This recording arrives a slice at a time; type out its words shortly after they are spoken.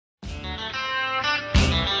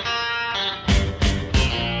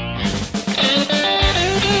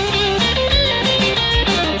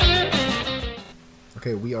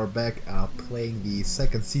Okay, we are back playing the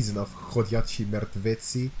second season of Chodjaci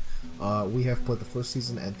Mrtveci. We have played the first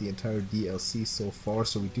season and the entire DLC so far,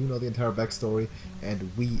 so we do know the entire backstory. And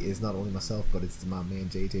we is not only myself, but it's my man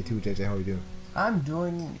JJ too. JJ, how are you doing? I'm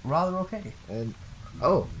doing rather okay. And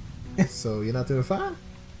oh, so you're not doing fine?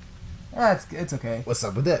 Yeah, it's okay. What's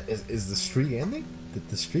up with that? Is the streak ending? Did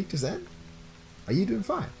the streak just end? Are you doing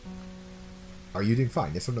fine? Are you doing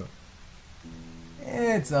fine? Yes or no?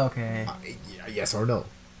 It's okay. Yes or no?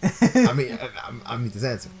 I mean this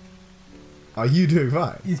answer. Are you doing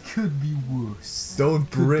fine? It could be worse. Don't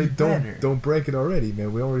break it already,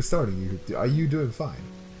 man. We're already starting. Are you doing fine?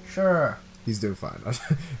 Sure. He's doing fine.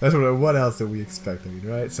 That's what else did we expect? I mean,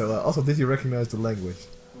 right? So also, did you recognize the language?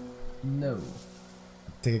 No.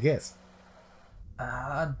 Take a guess.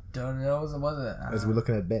 I don't know. What was it? As we're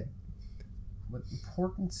looking at Ben. What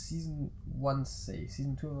important season 1 save?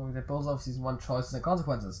 Season 2 they both of season 1 choices and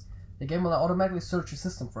consequences. The game will automatically search your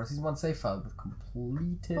system for a season 1 save file with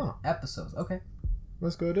completed episodes. Okay.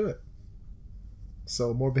 Let's go do it.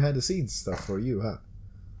 So more behind the scenes stuff for you, huh?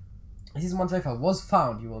 A season 1 save file was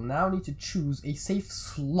found. You will now need to choose a save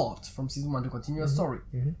slot from season 1 to continue your story.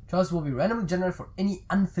 Choices will be randomly generated for any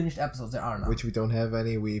unfinished episodes there are now. Which we don't have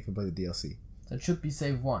any. We even play the DLC. So it should be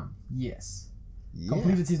save 1. Yes. Yeah.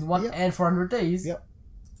 Completed season 1 and 400 days. Yep.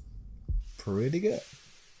 Pretty good.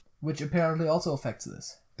 Which apparently also affects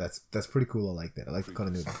this. That's pretty cool. I like that. I like the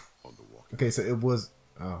continuity. Okay, so it was.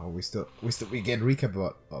 Oh, we get a recap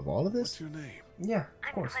of all of this. What's your name? Yeah,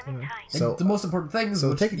 of course. So the most important thing is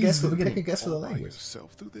take a guess for the By language.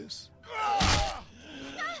 yourself through this.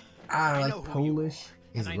 I like Polish.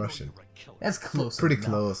 He's Russian. That's close. Pretty enough.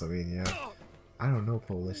 close. I mean, yeah. I don't know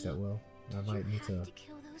Polish that well. I might need to.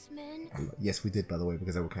 Yes, we did, by the way,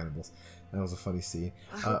 because they were cannibals. That was a funny scene.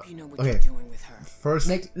 I hope you know what okay. you're doing with her. First,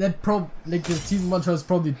 the season 1 shows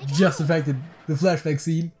probably just affected the flashback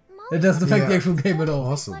scene. It doesn't affect the actual game at all.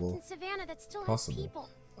 possible.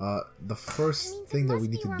 The first thing that we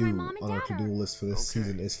need to do on our to-do list for this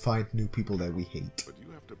season is find new people that we hate. But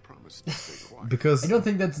you have to promise to stay quiet. Because I don't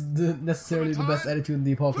think that's necessarily the best attitude in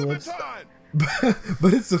the apocalypse.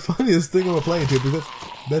 but it's the funniest thing we're playing to because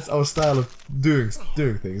that's our style of doing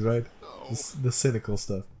things, right? The cynical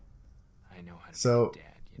stuff. I know how to So, be a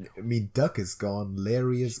dad, you know. I mean, Duck is gone,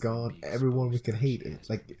 Larry is gone, everyone we can hate.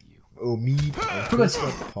 Like, Omid, Pretty much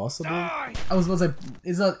possibly. I was about to say,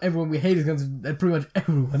 it's not everyone we hate is going to, pretty much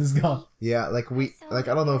everyone is gone. Yeah, I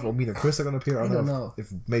don't know if Omid and Chris are gonna appear. I don't know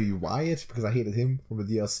if maybe Wyatt, because I hated him from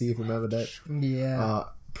the DLC, if you remember that. Yeah.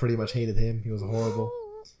 Pretty much hated him. He was horrible.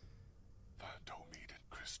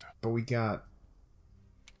 But we got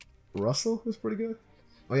Russell, who's pretty good.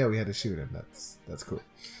 Oh yeah, we had to shoot him. That's cool.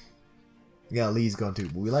 Yeah, Lee's gone too,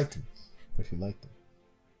 but we liked him. Actually liked him.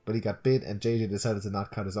 But he got bit, and JJ decided to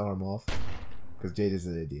not cut his arm off because JJ's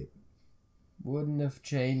an idiot. Wouldn't have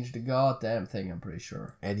changed the goddamn thing, I'm pretty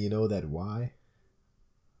sure. And you know that why?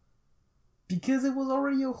 Because it was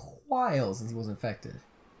already a while since he was infected.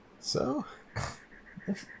 So?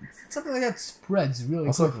 Something like that spreads really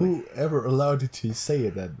also, quickly. whoever allowed you to say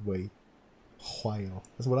it that way? While.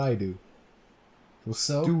 That's what I do. Well,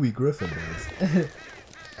 So? Stewie Griffin does.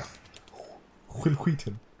 Will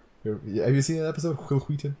Wheaton. Have you seen that episode? Will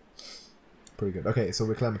Wheaton? Pretty good. Okay, so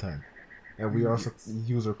we're Clementine. And we are also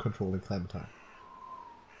user controlling Clementine.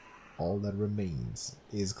 All that remains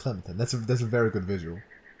is Clementine. That's a very good visual.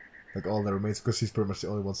 Like, all that remains, because she's pretty much the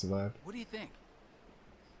only one survived. What do you think?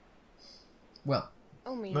 Well.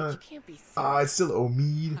 Oh man, you can't be serious. It's still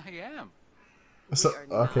Omid. I am. So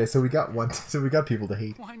okay, so we got one. So we got people to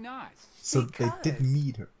hate. Why not? So they didn't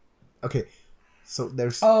meet her. Okay, so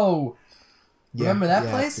there's. Oh. Yeah, Remember that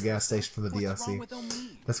yeah, place? It's the gas station from the What's wrong DLC. with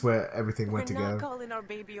Omid? That's where everything went We're together. not calling our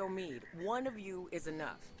baby Omid. One of you is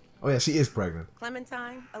enough. Oh yeah, she is pregnant,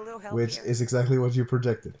 Clementine, a little healthier. which is exactly what you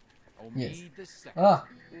projected. Omid Yes. the second. Ah,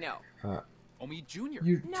 No. Omid Jr.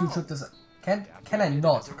 you two took this. Can I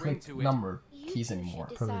not click number keys anymore?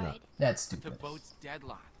 Probably not. That's The stupid. vote's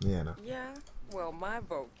deadlocked. Yeah, no. Yeah? Well, my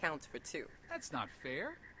vote counts for 2. That's not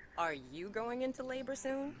fair. Are you going into labor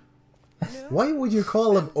soon? No? Why would you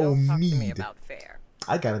call him Don't talk to me Omid? about fair.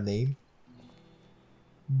 I got a name.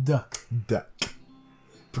 Duck. Duck.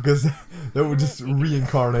 Because that would just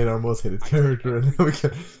reincarnate our most hated character, and then we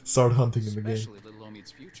can start hunting in the game. Especially little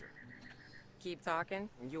Omid's future. Keep talking,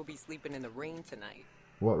 and you'll be sleeping in the rain tonight.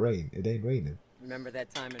 What rain? It ain't raining. Remember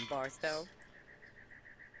that time in Barstow?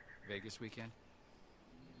 Vegas weekend.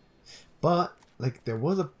 But like, there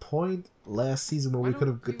was a point last season where we could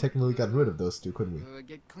have technically got rid of those two, couldn't we?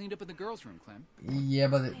 Get cleaned up in the girls' room, Clem. Yeah,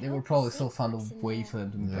 but they would probably still find a way for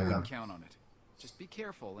them to meet Yeah. back up. Count on it. Just be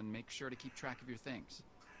careful and make sure to keep track of your things.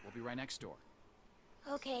 We'll be right next door.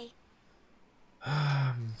 Okay.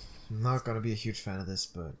 I'm not gonna be a huge fan of this,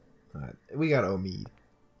 but we got Omid.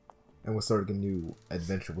 And we're starting a new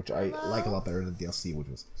adventure, which I like a lot better than DLC, which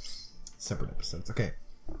was separate episodes. Okay.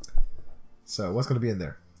 So, what's gonna be in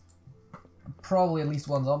there? Probably at least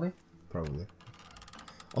one zombie. Probably.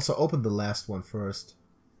 Also, open the last one first.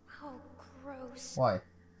 Oh, gross. Why?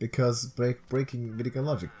 Because breaking video game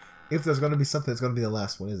logic. If there's gonna be something, it's gonna be the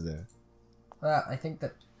last one, is there? I think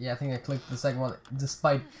that... Yeah, I think I clicked the second one,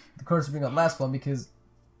 despite the cursor being on the last one, because...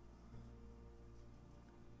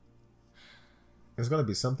 There's gonna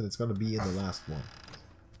be something, it's gonna be in the last one.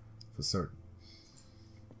 For certain.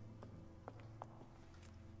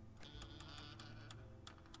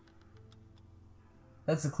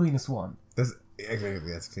 That's the cleanest one. That's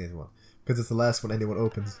exactly that's the cleanest one. Because it's the last one anyone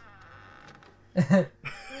opens.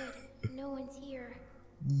 No one's here.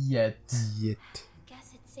 Yet. Yet.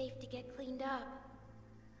 Guess it's safe to get cleaned up.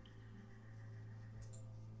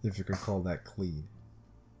 If you can call that clean.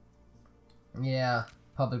 Yeah.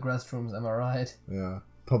 Public restrooms, am I right? Yeah.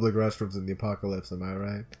 Public restrooms in the apocalypse, am I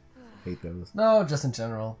right? Hate those. No, just in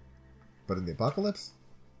general. But in the apocalypse?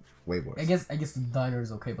 Way worse. I guess the diner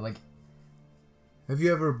is okay, but like... Have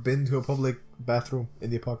you ever been to a public bathroom in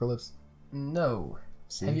the apocalypse? No.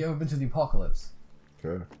 See? Have you ever been to the apocalypse?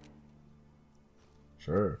 Sure.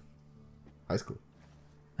 Sure. High school.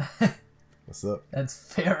 What's up?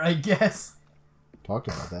 That's fair, I guess. Talked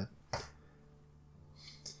about that.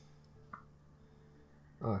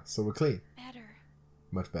 So we're clean. Better.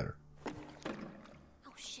 Much better.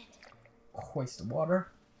 Oh, shit. Waste of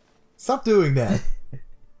water. Stop doing that!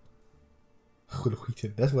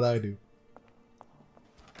 That's what I do.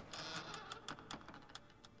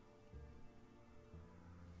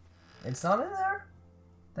 It's not in there?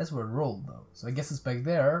 That's where it rolled, though. So I guess it's back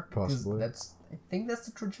there. Possibly. That's... I think that's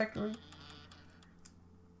the trajectory.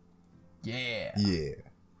 Yeah. Yeah.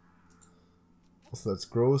 So that's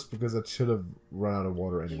gross because it should have run out of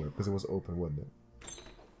water anyway because it was open, wasn't it?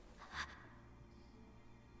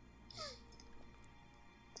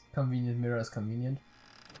 Convenient mirror is convenient.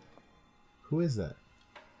 Who is that?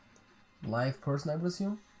 Live person, I would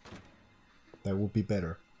assume? That would be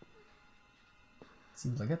better.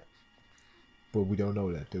 Seems like it. But we don't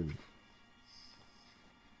know that, do we?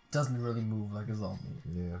 Doesn't really move like a zombie.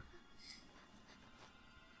 Yeah.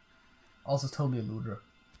 Also, it's totally a looter.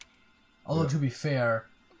 Although, Yeah. to be fair,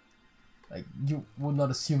 like, you would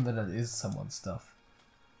not assume that is someone's stuff.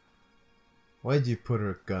 Why'd you put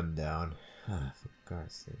her gun down? Ah, for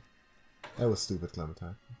God's sake. That was stupid,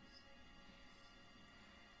 Clementine.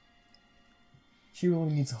 She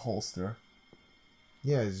really needs a holster.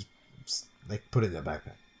 Yeah, just like, put it in the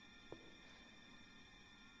backpack.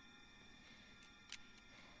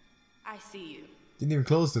 I see you. Didn't even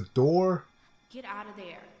close the door? Get out of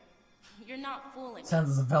there. You're not fooling me. Sounds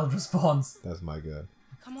as a valid response. That's my gun.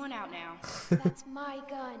 Come on out now. That's my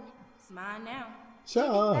gun. It's mine now. Shut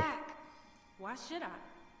Give it up! back. Why should I?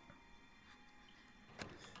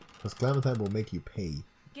 Because Clementine will make you pay.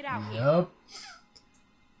 Get out here. Yup.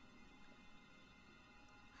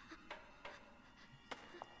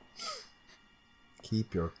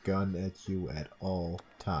 Keep your gun at you at all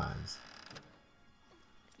times.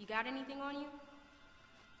 You got anything on you?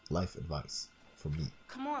 Life advice from me.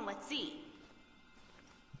 Come on, let's see.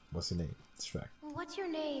 What's your name? Distract. What's your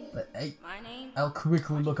name? But hey, My name? I'll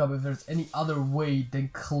quickly look up if there's any other way than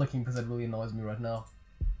clicking, because that really annoys me right now.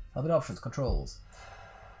 Helping options, controls.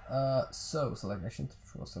 So, select action,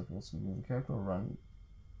 control circles, move the character, run.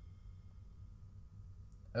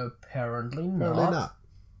 Apparently not. Apparently not.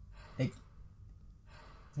 Like,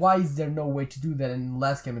 why is there no way to do that? In the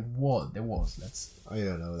last game, there was. That's I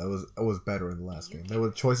don't know. That was better in the last game.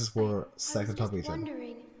 The choices were stacked on top of each other.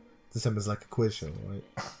 Wondering. This time it's like a quiz show, right?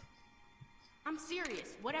 I'm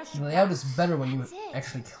serious. What else you the got? layout is better when you That's it.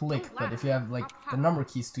 actually click, Don't but lie. if you have like the number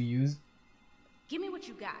keys to use, Give me what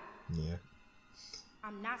you got. Yeah.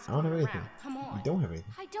 I'm not I don't have screwing anything. around. Come on. You don't have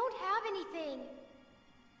anything. I don't have anything.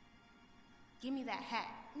 Give me that hat.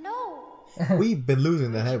 No. We've been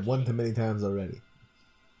losing the head one too many times already.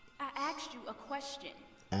 I asked you a question.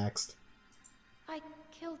 Axed. I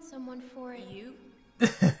killed someone for it. You? Is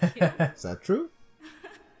that true?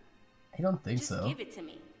 I don't think Just so. give it to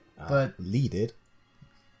me. But- Lee did.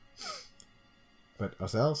 But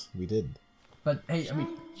ourselves, we didn't. But hey, I mean,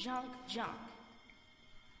 Junk.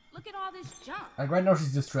 Look at all this junk. like right now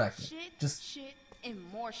she's distracted. Shit, Just shit, and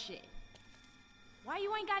more shit. Why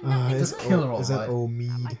you ain't got nothing Just good? kill her all, Is that right?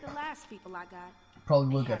 Omid? Like the last people I got.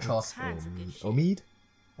 probably will They get had shot. tons of good shit. Omid?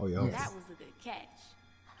 Oh yeah. Yes. That was a good catch.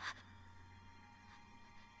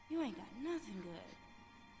 You ain't got nothing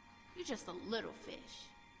good. You just a little fish.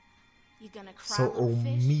 You gonna cry, So little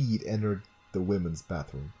fish? Omid entered the women's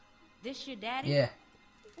bathroom. This your daddy? Yeah.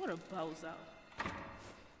 What a bozo.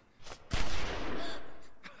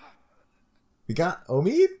 We got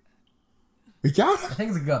Omid? We got I him? think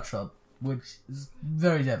it's a gut shot, which is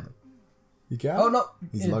very deadly. You got Oh him? no,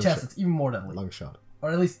 He's in the lung chest shot. it's even more deadly. Lung shot.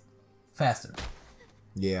 Or at least faster.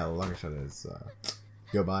 Yeah, lung shot is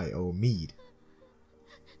goodbye, Omid.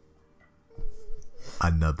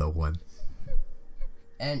 Another one.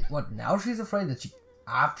 And what, now she's afraid that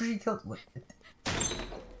after she killed... What?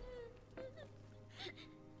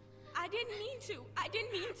 I didn't mean to. I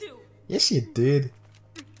didn't mean to. Yes, you did.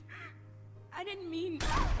 I didn't mean.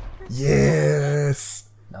 Yes.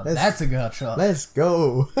 Now that's a gut shot. Let's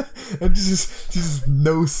go. And just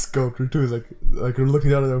no sculpture too. It's like you're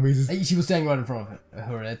looking down at Omid. Just... She was standing right in front of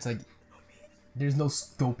her. It's like, there's no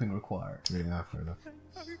scoping required. Yeah, fair enough.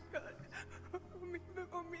 Oh God.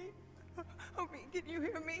 Omi, can you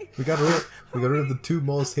hear me? We got rid of the two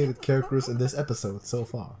most hated characters in this episode so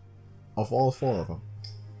far. Of all four of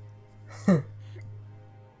them.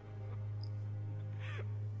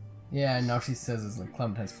 Yeah, and now she says it's like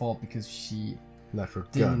Clementine's fault because she Left her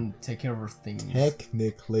gun. didn't take care of her things.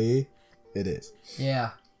 Technically, it is.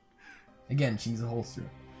 Yeah. Again, she needs a holster.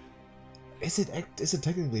 Is it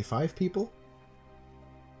technically 5 people?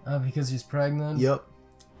 Because she's pregnant? Yep.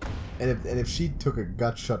 And if she took a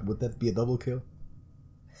gut shot, would that be a double kill?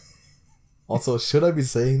 Also, should I be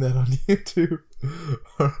saying that on YouTube?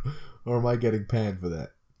 or am I getting panned for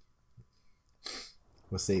that?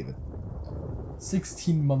 We'll save it.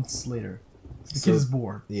 16 months later. The So- kid is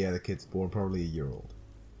born. Yeah, the kid's born, probably a year old.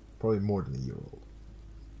 Probably more than a year old.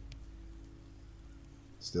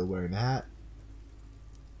 Still wearing the hat.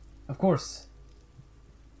 Of course.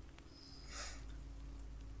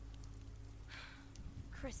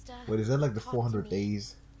 Krista. Wait, is that like the talk to 400 me.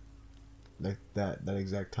 days? Like that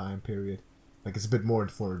exact time period? Like it's a bit more than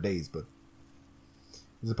 400 days, but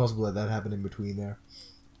is it possible that happened in between there?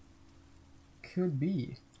 Could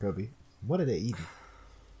be. Could be. What are they eating?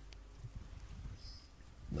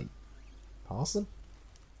 Like, Possum?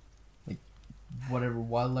 whatever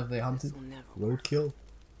wildlife they hunted. This will never work. Roadkill?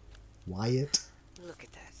 Wyatt? Look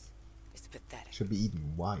at this. It's pathetic. Should be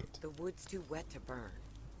eating Wyatt. The wood's too wet to burn.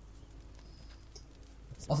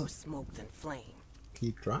 It's Also- more smoke than flame.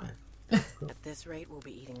 Keep trying. At this rate, we'll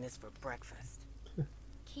be eating this for breakfast.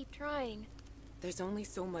 Keep trying. There's only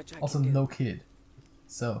so much I Also, can do. no kid.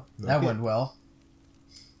 So, No that kid. went well.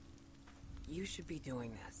 You should be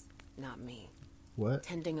doing this, not me. What?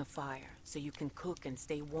 Tending a fire so you can cook and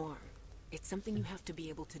stay warm. It's something you have to be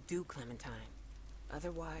able to do, Clementine.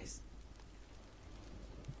 Otherwise,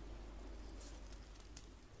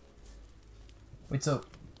 Wait, so...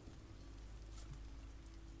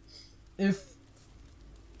 If...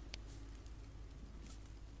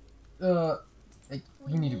 like,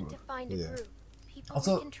 We we need need to to grow. find a Yeah. group. People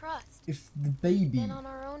Also- we can trust. If the baby Been on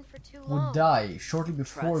our own for too would long. die shortly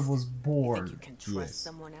before it Trust. was you think you born, can trust Yes.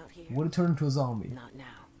 someone out here? would it turn into a zombie? Not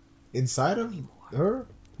now. Inside of her?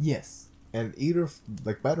 Yes. And eat her,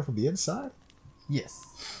 like bite her from the inside?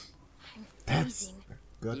 Yes. I'm That's freezing. a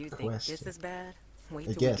good You think question. this is bad? Wait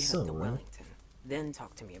I till we guess get so, up to right? Wellington. Then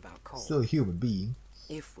talk to me about Cole. Still a human being.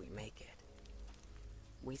 If we make it.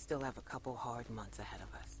 We still have a couple hard months ahead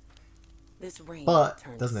of us. This rain But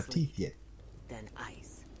turns doesn't to have sleet, teeth yet. Then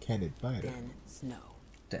ice. Can it bite her? Then snow.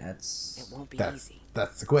 That's... It won't be That's easy.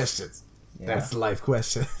 the questions. Yeah. That's life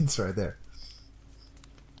questions right there.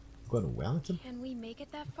 Going to Wellington? Can we make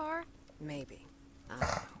it that far? Maybe. I don't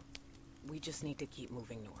know. We just need to keep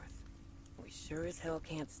moving north. We sure as hell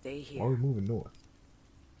can't stay Why are we here. moving north?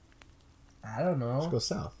 I don't Let's go know.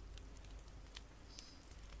 south.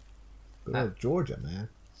 Go to Georgia, man.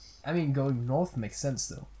 I mean, going north makes sense,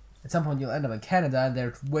 though. At some point, you'll end up in Canada, and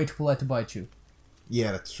they're way too polite to bite you.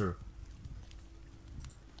 Yeah, that's true.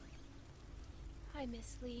 I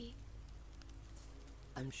miss Lee.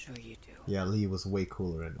 I'm sure you do. Yeah, Lee was way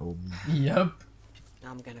cooler than Omi. Yep.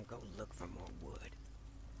 I'm gonna go look for more wood.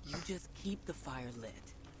 You just keep the fire lit.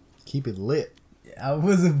 Keep it lit. I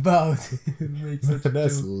was about to make such a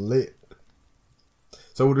That's joke. lit.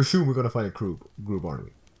 So with assume we're gonna find a group, aren't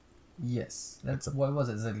we? Yes. That's what was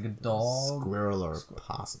it? Is it like a dog? Squirrel or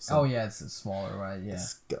possum. Oh yeah, it's smaller, right? Yeah.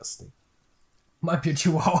 Disgusting. Might be a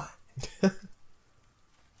chihuahua.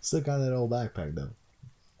 Still got that old backpack though.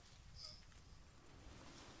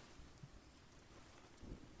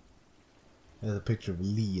 There's a picture of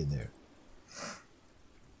Lee in there.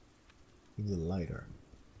 We need a lighter.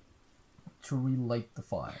 To relight the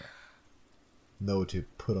fire. No, to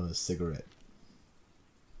put on a cigarette.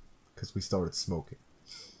 Because we started smoking,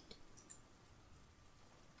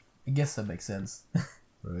 I guess that makes sense.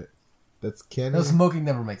 right? That's Kenny. No, smoking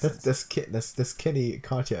never makes sense. That's Kenny,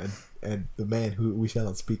 Katya, and the man who we shall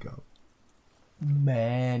not speak of.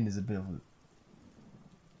 Man is a bit of a...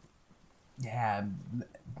 Yeah.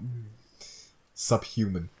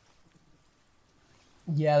 Subhuman.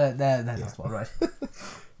 Yeah, that's about right.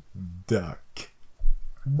 Duck.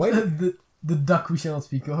 Why did the duck we shall not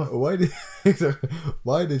speak of.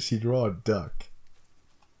 why did she draw a duck?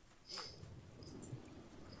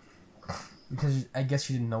 Because I guess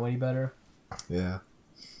she didn't know any better. Yeah.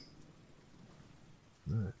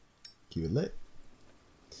 Alright. Keep it lit.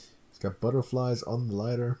 It's got butterflies on the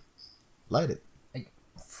lighter. Light it. Like,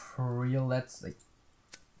 for real, that's like...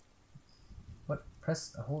 What?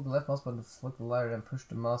 Hold the left mouse button to flick the lighter and push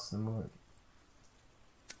the mouse and move it.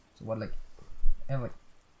 So what, like... And like...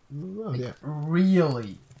 Oh, yeah.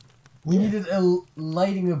 Really? We Yeah. needed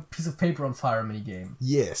lighting a piece of paper on fire minigame.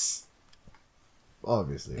 Yes.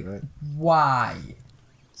 Obviously, right? Why?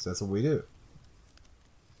 So that's what we do.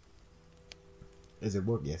 Is it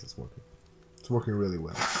working? Yes, it's working. It's working really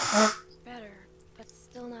well. Better, but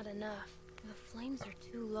still not enough. The flames are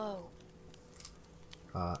too low.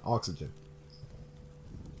 Oxygen.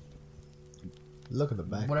 Look at the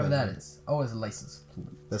back. Whatever that panel. is. Oh, it's a license plate.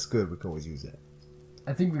 That's good. We can always use that.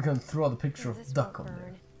 I think we can throw the picture So of this duck won't on there.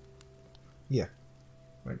 burn. Yeah.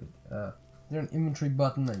 Right. Is there an inventory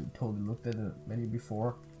button? I totally looked at the menu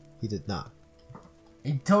before. He did not.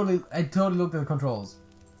 I totally looked at the controls.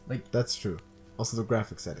 Like, That's true. Also the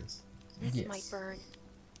graphic settings. This Yes. might burn.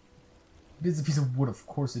 it's a piece of wood. Of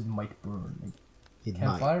course, it might burn. Like, It might.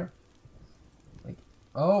 campfire. Like,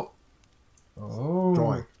 oh.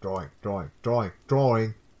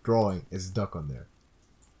 Drawing. It's duck on there.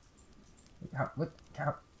 How?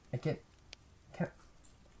 I can't.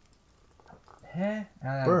 Huh?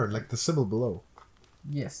 Burn, like the symbol below.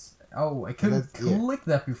 Yes. Oh, I couldn't yeah. click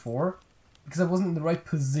that before because I wasn't in the right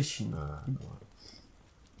position. Come on.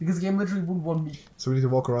 Because the game literally wouldn't want me. So we need to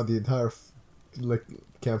walk around the entire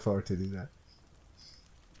campfire to do that.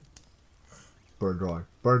 Burn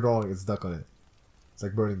drawing, it's duck on it. It's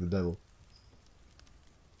like burning the devil.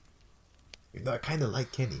 You know, I kinda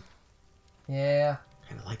like Kenny. Yeah.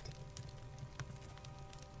 Kinda liked him.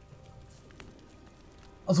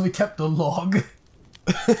 Also, we kept the log.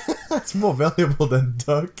 That's more valuable than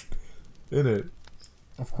duck, isn't it?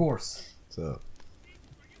 Of course. So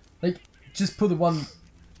Like, just put the one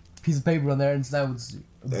piece of paper on there and now it's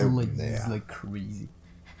blaze yeah. like crazy.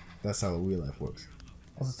 that's how real life works.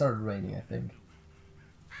 Also started raining, I think.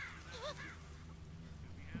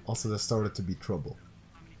 Also, there started to be trouble.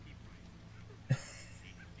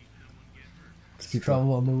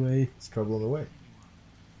 Trouble on the way. It's trouble on the way.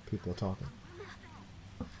 People are talking.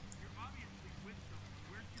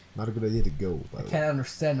 Not a good idea to go, by the way. Can't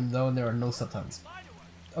understand them though, and there are no subtitles.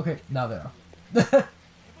 Okay, now there are.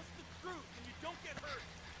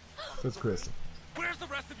 So it's Kristen. Where's the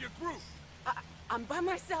rest of your group? I'm by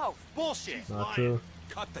myself. Bullshit. Not true.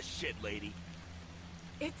 Cut the shit, lady.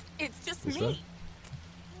 It's just This me. way?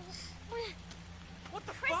 What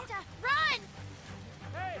the fuck? Krista, run!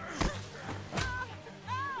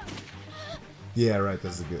 Yeah, right.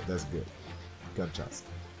 That's good. Gunshots.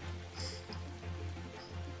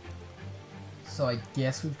 So I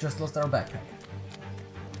guess we've just lost our backpack.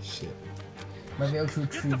 Shit. Might be able to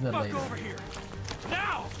Get the retrieve that fuck later. over here.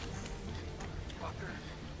 Now! Fucker.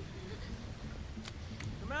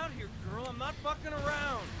 Come out here, girl. I'm not fucking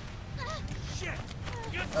around. Shit.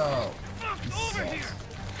 Get Oh. the fuck over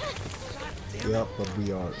here. Yep, but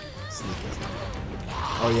we are sneakers.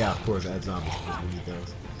 Oh yeah, of course, add zombies because we need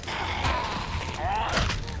those.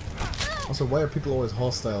 Also, why are people always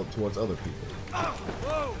hostile towards other people?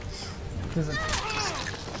 Whoa. Because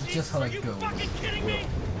it's just how Are it you goes. fucking kidding me?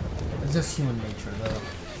 It's just human nature, though.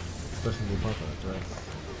 Especially in the apocalypse,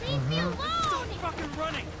 right? Leave me alone! Fucking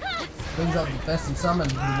running. Brings out the best in some and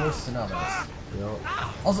the worst in others. Yo.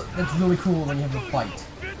 Also, it's really cool when you have a bite.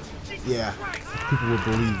 Yeah. People would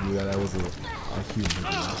believe me that I was a human.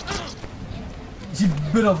 She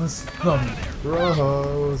bit off his thumb.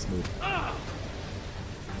 Gross. Move.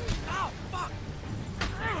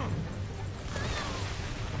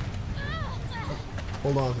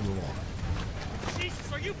 Hold on to the wall.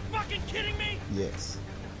 Jesus, are you fucking kidding me? Yes.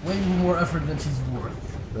 Way more effort than she's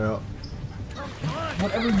worth. Yeah.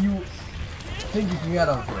 Whatever you think you can get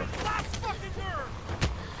out of her. Last fucking word.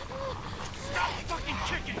 Stop fucking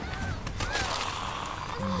kicking.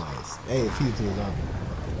 Nice. Hey, feed it to the zombie.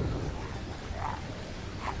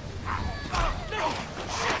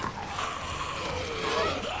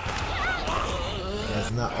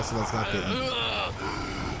 That's not. Also, that's not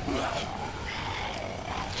the.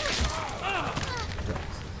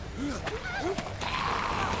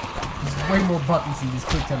 There's way more buttons in these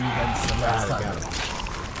quick time events than last got time. it.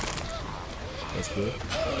 That's good.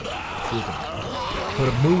 You can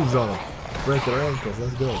put moves on them. Break their ankles.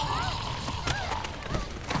 Let's go. Yeah.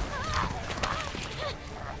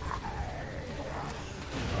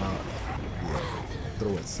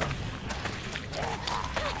 Throw it some.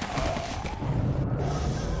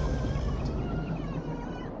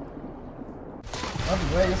 Not the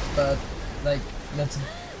greatest, but like that's a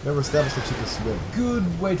Never established that you can swim.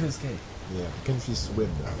 good way to escape. Yeah, can you swim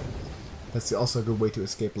though? That's also a good way to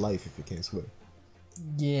escape life if you can't swim.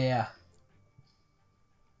 Yeah.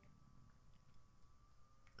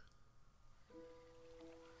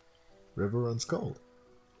 River runs cold.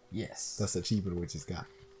 Yes. That's the achievement which he's got.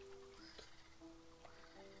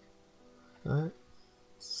 Alright.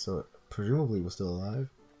 So presumably we're still alive.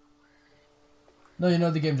 No, you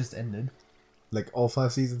know the game just ended. Like all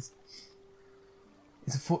 5 seasons?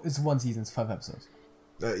 It's one season, it's 5 episodes.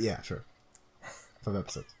 Yeah, sure. 5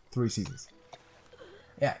 episodes. 3 seasons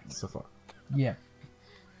Yeah. so far. Yeah.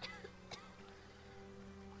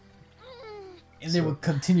 And they will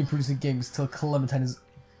continue producing games till Clementine is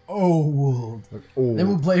old. Like, oh, They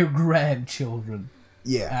will play her grandchildren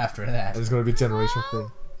yeah. after that. It's gonna be a generational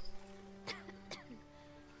thing.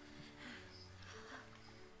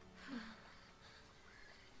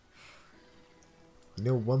 You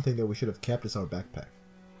know, one thing that we should have kept is our backpack.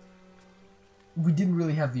 We didn't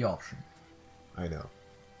really have the option. I know.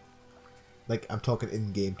 Like, I'm talking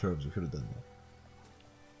in-game terms, we should have done that.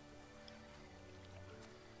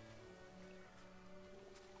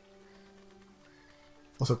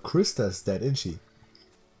 Also, Krista's dead, isn't she?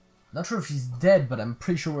 Not sure if she's dead, but I'm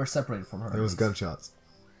pretty sure we're separated from her. There was at least. gunshots.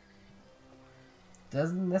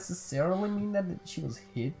 Doesn't necessarily mean that she was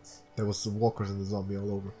hit. There was the walkers and the zombie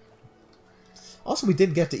all over. Also, we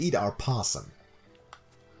didn't get to eat our possum.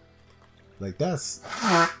 Like, that's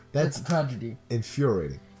That's a tragedy.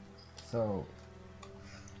 infuriating. So,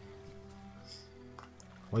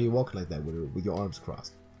 Why are you walking like that with your arms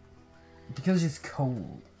crossed? because she's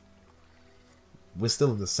cold. We're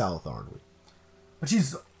still in the south, aren't we? But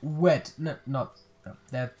she's wet. No, not. No,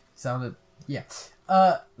 that sounded. Yeah.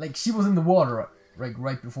 Like she was in the water, like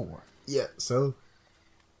right before. Yeah, so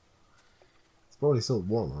it's probably still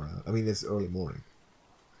warm around. I mean, it's early morning.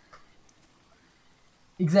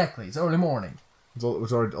 Exactly. It's early morning.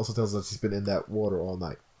 Which also tells us she's been in that water all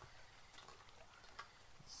night.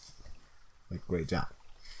 Like, great job.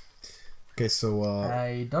 Okay, so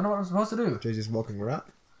I don't know what I'm supposed to do. JJ's walking around.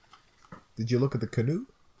 Did you look at the canoe?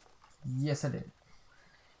 Yes, I did.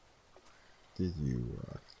 Did you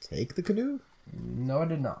take the canoe? No, I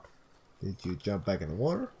did not. Did you jump back in the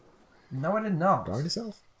water? No, I did not. Drown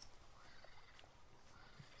yourself?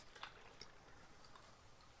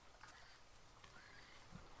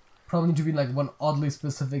 Probably need to be in like one oddly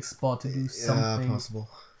specific spot to do something. Yeah, possible.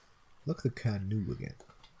 Look at the canoe again.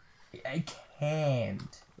 I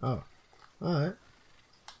can't. Oh, alright.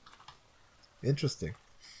 Interesting.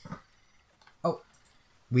 Oh,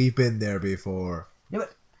 We've been there before. yeah,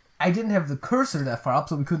 but I didn't have the cursor that far up,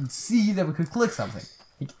 so we couldn't see that we could click something.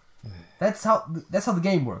 Like, that's how the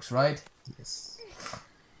game works, right? Yes.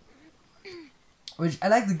 Which I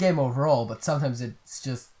like the game overall, but sometimes it's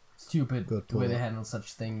just stupid Good the way they point. handle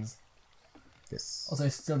such things. Yes. Also, I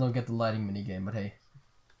still don't get the lighting minigame, but hey,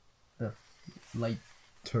 the light.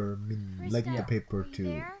 Like the Krista, paper are you to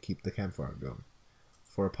there? keep the campfire going.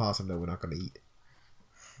 For a possum that we're not going to eat.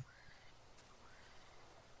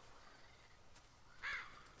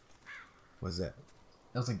 What's that?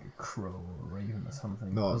 That was like a crow or raven or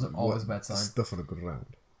something. No, Those are always bad signs. Stuff on the ground.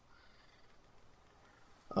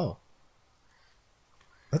 Oh.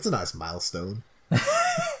 That's a nice milestone.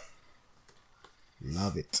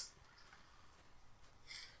 Love it.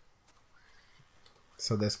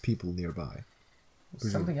 So there's people nearby.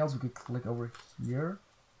 Something else we could click over here.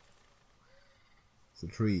 It's a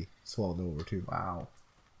tree swallowed over too. Wow.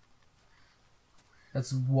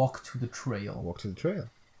 Let's walk to the trail. Walk to the trail.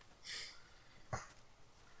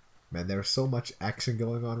 Man, there's so much action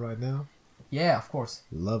going on right now. Yeah, of course.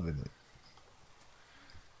 Loving it.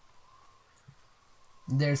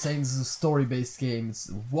 They're saying this is a story-based game. It's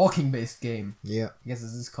a walking-based game. Yeah. I guess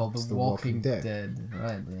this is called It's The Walking Dead.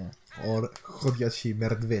 Right, yeah. Or Chodjaci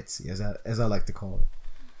Merdwieci, as I like to call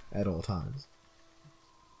it. At all times.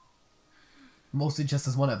 Mostly just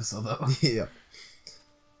as one episode, though. Yeah.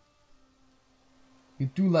 You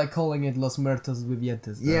do like calling it Los Muertos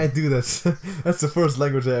Vivientes, though. Yeah, I do. That's the first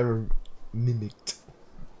language I ever mimicked.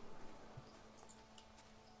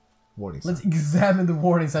 Warning sign. Let's examine the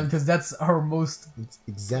warning sign, because that's our most Let's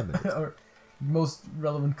examine it. our most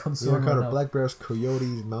relevant We concern right encounter now. black bears,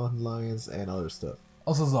 coyotes, mountain lions, and other stuff.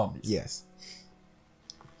 Also zombies. Yes.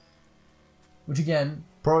 Which again,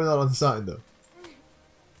 Probably not on the sign though.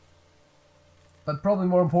 but probably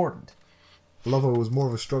more important. I love how it was more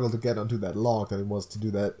of a struggle to get onto that log than it was to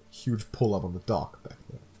do that huge pull up on the dock back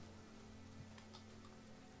there.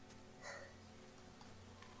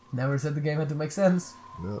 Never said the game had to make sense.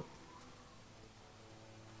 No.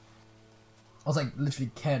 I was like,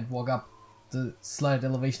 literally can't walk up the slight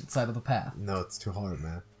elevation side of the path. No, it's too hard,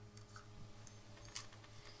 man.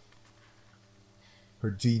 Her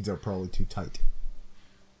jeans are probably too tight.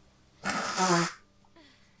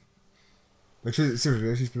 Like,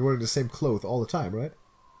 seriously, she's been wearing the same clothes all the time, right?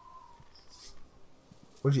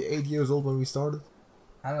 Was she 8 years old when we started?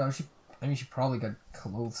 I don't know. She probably got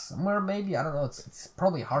clothes somewhere. Maybe I don't know. It's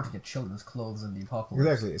probably hard to get children's clothes in the apocalypse.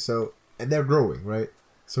 Exactly. So, and they're growing, right?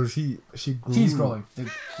 So she grew. She's growing.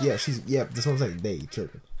 Yeah, that's what I'm saying. They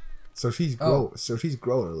children. So she's grown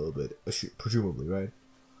a little bit, presumably, right?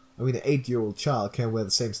 I mean, an 8-year-old child can't wear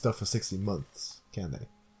the same stuff for 16 months, can they?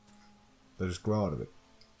 They'll just grow out of it.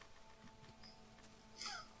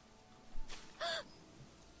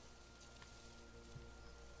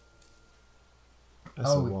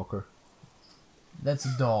 That's a walker. That's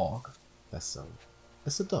a dog. That's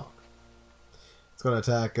a dog. It's gonna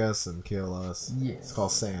attack us and kill us. Yes. It's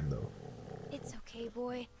called Sam, though. It's okay,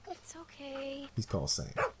 boy. It's okay. He's called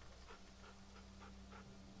Sam.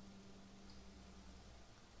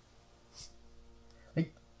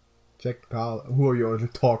 Like, check Kyle. Who are you to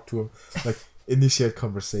talk to him? Like, initiate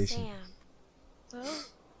conversation. Sam. Well,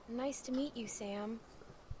 nice to meet you, Sam.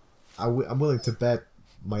 I'm willing to bet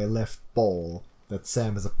my left ball that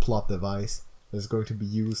Sam is a plot device that is going to be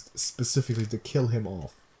used specifically to kill him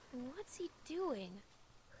off. What's he doing?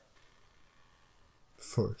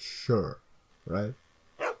 For sure, right?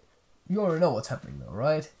 you already know what's happening, though,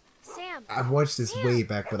 right? Sam. I've watched this Sam, way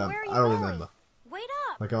back, but I where are you don't going? remember. Wait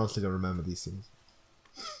up. Like, I honestly don't remember these things.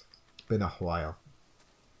 Been a while.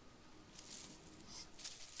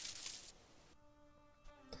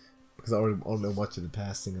 Because I only watched it in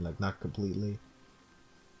passing and, like, not completely.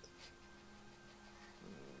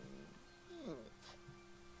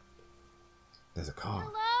 There's a car.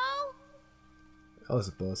 Hello? Oh, there's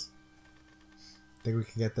a bus. Think we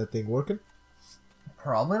can get that thing working?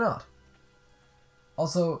 Probably not.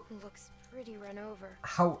 Also, Looks pretty run over.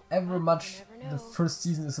 however much never know. the first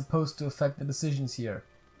season is supposed to affect the decisions here,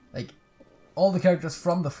 like, all the characters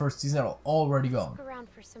from the first season are already gone. Look around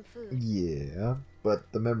for some food. Yeah,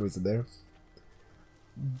 but the memories are there.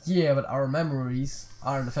 Yeah, but our memories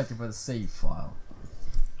aren't affected by the save file.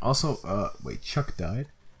 Also, wait, Chuck died?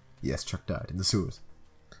 Yes, Chuck died in the sewers.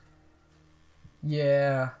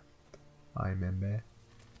 Yeah, I remember.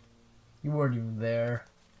 you weren't even there.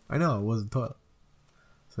 I know, it wasn't toilet.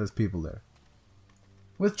 So there's people there.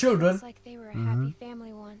 With children, Looks like they were a happy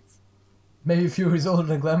family once. maybe a few years older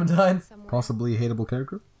than Clementine. Somewhere. Possibly a hateable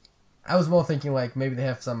character? I was more thinking like maybe they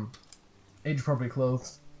have some age-appropriate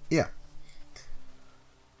clothes. Yeah.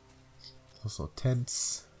 Also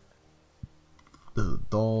tents. There's a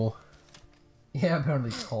doll. Yeah,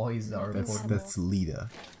 apparently toys are important. That's Lita.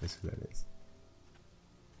 That's who that is.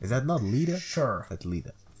 Is that not Lita? Sure. That's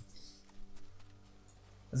Lita.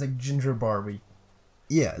 It's like Ginger Barbie.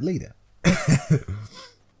 Yeah, Lita.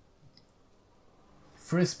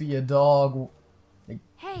 Frisbee, a dog.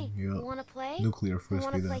 Hey, Yeah. you wanna play? Nuclear You frisbee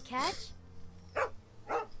wanna then. play catch?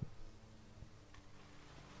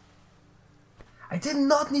 I did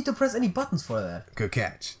not need to press any buttons for that. Good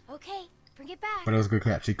catch. Okay, bring it back. But it was a good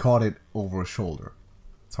catch. He caught it over a shoulder.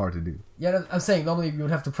 It's hard to do. Yeah, I'm saying normally you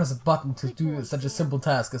would have to press a button to do such a simple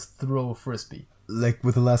task as throw a frisbee. Like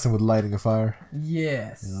with the lesson with lighting a fire.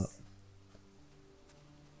 Yes. Yeah.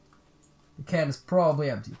 The can is probably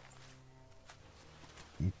empty.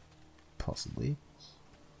 Possibly.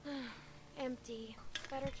 Empty.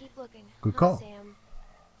 Better keep looking. Good Huh, call. Sam.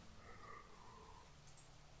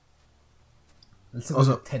 Let's look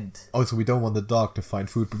Also- at the tent. Also, we don't want the dog to find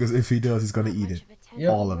food because if he does, he's gonna Not eat much it. of a tent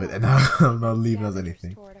Yep. All of it, and anymore. I'm not leaving us Scavengers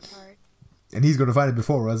anything. tore it apart. And he's gonna find it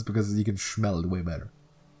before us because he can smell it way better.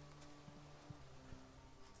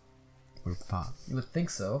 With the pot. You would think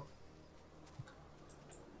so.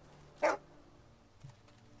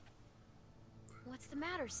 What's the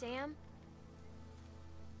matter, Sam?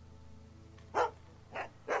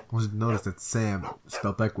 Once you notice that Sam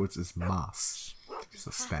spelled backwards is mas. It's a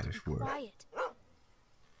Have to Spanish be word. Quiet.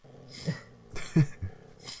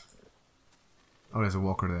 Oh, there's a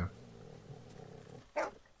walker there.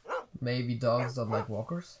 Maybe dogs don't like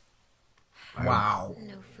walkers. I- Wow.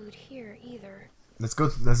 No food here either. Let's go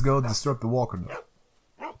disrupt the walker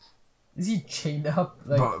now. Is he chained up?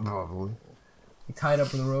 Like, Probably. He tied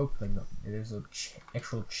up with a rope. Like, no, there's a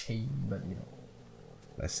actual chain, but you know.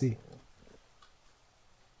 Let's see.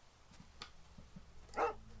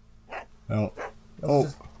 Oh. Oh.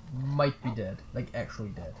 Just might be dead. Like, actually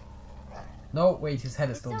dead. No, wait, his head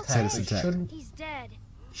is still intact. His head is intact. Shouldn't, He's dead.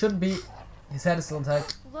 shouldn't be. His head is still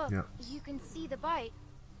intact. Look, Yeah. you can see the bite.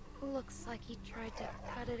 Looks like he tried to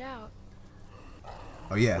cut it out.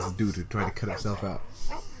 Oh yeah, it's a dude who tried to cut himself out.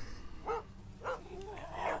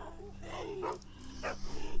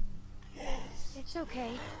 It's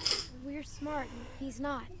okay. We're smart and he's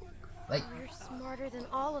not. Like, We're smarter than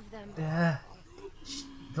all of them.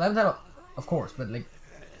 Clementine, of course, but like,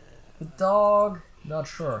 the dog, not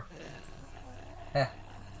sure. Eh,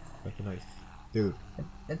 Like a knife. Dude.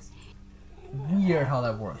 it's weird how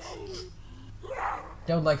that works.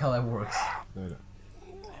 Don't like how that works. No, no.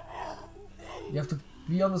 You have to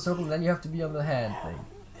be on the circle, then you have to be on the hand thing.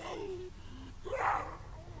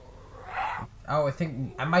 Oh, I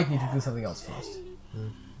think I might need to do something else first.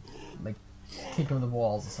 Like, kick him in the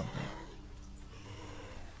walls or something.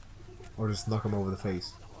 Or just knock him over the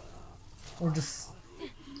face. Or just...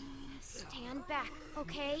 Stand back,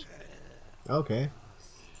 okay? Okay.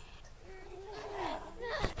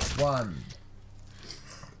 one.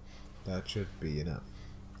 That should be enough.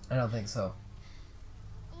 I don't think so.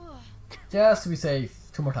 Just to be safe,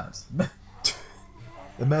 2 more times.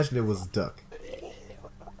 Imagine it was a duck.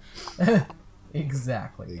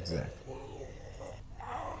 Exactly. Exactly.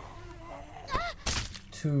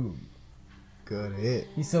 2. Good hit.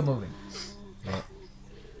 He's still moving. Yeah.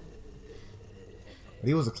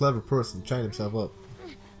 He was a clever person, trying himself up.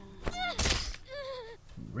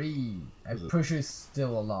 3. I'm pretty sure he's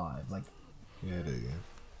still alive. Like, Yeah, there you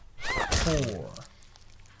go. 4.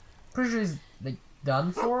 Pretty sure he's, like,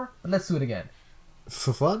 done for? But let's do it again.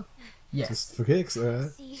 For fun? Yes. Just for kicks,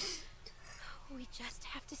 alright. See, we just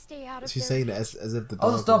have to stay out of She's their saying it as if the dog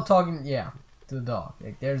Also stop was talking, yeah, to the dog.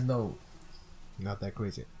 Like, there's no... not that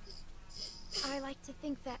crazy. I like to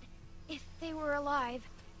think that if they were alive,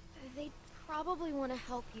 they'd probably want to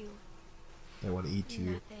help you. They want to eat Do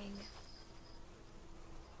you. nothing.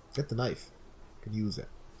 Get the knife. Could use it.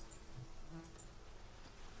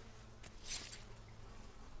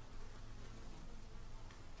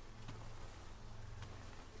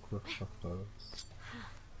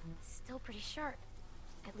 Still pretty sharp.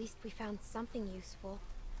 At least we found something useful.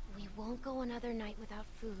 We won't go another night without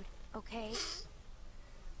food, okay?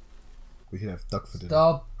 We should have duck for dinner.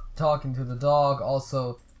 Stop talking to the dog.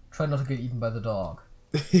 Also, try not to get eaten by the dog.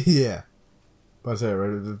 Yeah. But I say,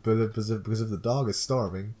 right, because if the dog is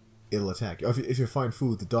starving, it'll attack you. If you find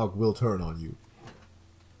food, the dog will turn on you.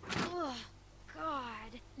 Ugh,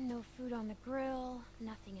 God. No food on the grill,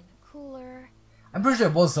 nothing in the cooler. I'm pretty sure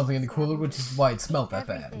there was something in the cooler, which is why it smelled that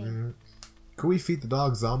bad. Everything. Could we feed the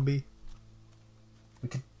dog zombie? We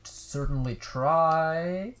could certainly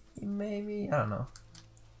try, maybe? I don't know.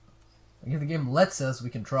 Like, if the game lets us, we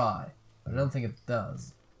can try. But I don't think it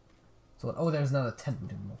does. So, oh, there's another tent we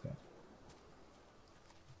didn't look at.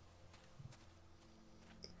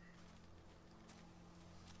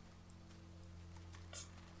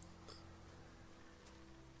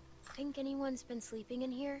 Think anyone's been sleeping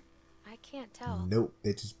in here? I can't tell. Nope,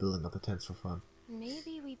 they're just building up the tents for fun.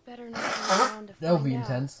 Maybe we better not go around to That would be find out.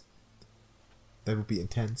 intense. That would be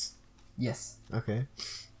intense. Yes. Okay,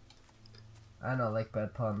 I know, I like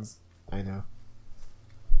bad puns. I know.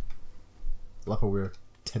 Love how we're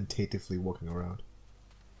tentatively walking around.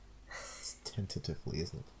 It's tentatively,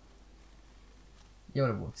 isn't it? Yeah,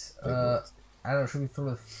 but it works. It works. I don't know, should we throw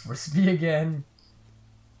the frisbee again?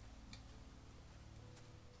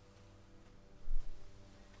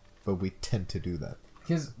 But we tend to do that.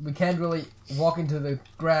 Because we can't really walk into the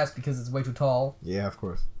grass because it's way too tall. Yeah, of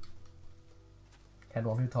course. Can't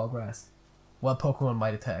walk into tall grass. Well, Pokemon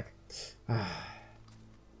might attack.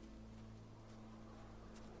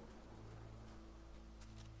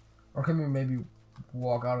 Or can we maybe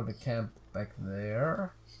walk out of the camp back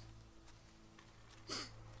there?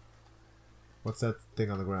 What's that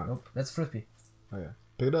thing on the ground? Nope, that's frisbee. Oh yeah.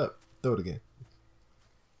 Pick it up. Throw it again.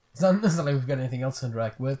 It's not like we've got anything else to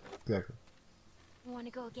interact with. Exactly. Want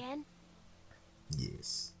to go again?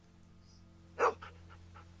 Yes.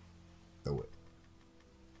 Throw it.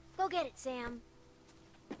 Go get it, Sam.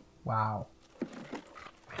 Wow.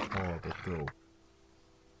 Horrible throw.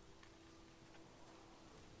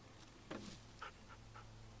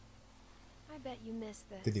 I bet you missed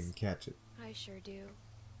this. Didn't even catch it. I sure do.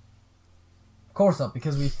 Of course not,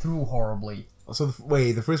 because we threw horribly. So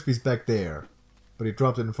wait, the frisbee's back there, but he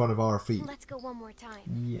dropped it in front of our feet. Let's go one more time.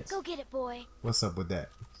 Yes. Go get it, boy. What's up with that?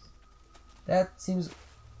 That seems...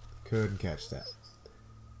 Couldn't catch that.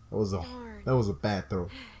 That was a Darn. That was a bad throw.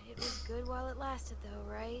 It was good while it lasted,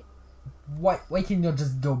 though, right? Why can't you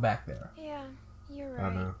just go back there? Yeah, you're I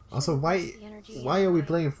right. don't know. Should've Also, lost the energy why are we anyway.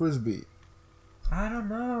 playing frisbee? I don't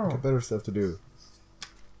know. Got better stuff to do.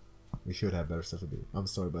 We should have better stuff to do. I'm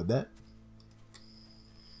sorry about that.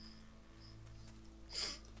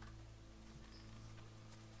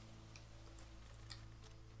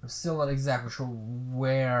 I'm still not exactly sure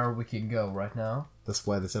where we can go right now. That's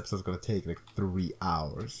why this episode's gonna take like 3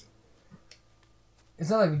 hours. It's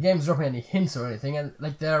not like the game's dropping any hints or anything, and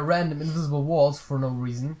like there are random invisible walls for no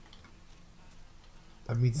reason.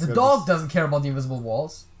 That means The dog doesn't care about the invisible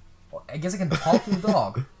walls. I guess I can talk to the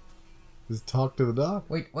dog. Just talk to the dog.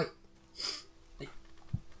 Wait.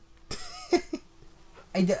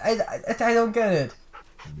 I don't get it.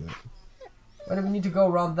 Yeah. Why do we need to go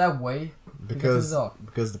around that way? to get to the dog?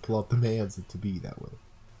 Because the plot demands it to be that way.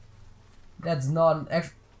 That's not an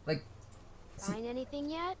extra. Like, Find anything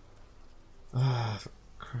yet? Ah,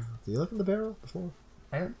 crap. Did you look in the barrel before?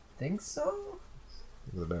 I don't think so.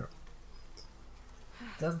 Look in the barrel.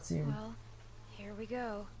 Doesn't seem. Well, here we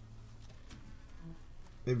go.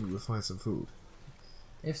 Maybe we'll find some food.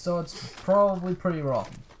 If so, it's probably pretty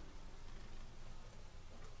rotten.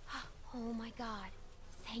 Oh my god.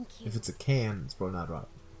 Thank you. If it's a can, it's probably not rotten.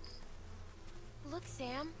 Look,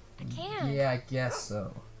 Sam. A can. Yeah, I guess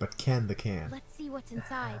so. But can the can? Let's see what's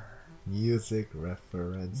inside. Music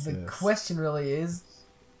references. The question really is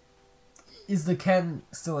the can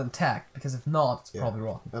still intact? Because if not, it's Yeah. probably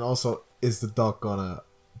rotten. And also, is the dog gonna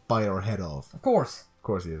bite our head off? Of course. Of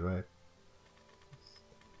course he is, right?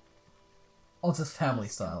 Also, it's family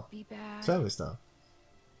Please style. don't Be bad. Family style.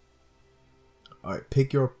 Alright,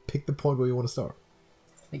 pick the point where you want to start.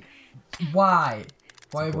 Like, why?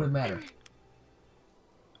 Why Support. would it matter?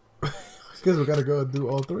 Because we gotta go and do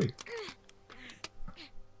all 3.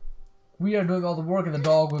 We are doing all the work and the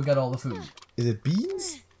dog will get all the food. Is it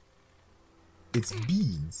beans? It's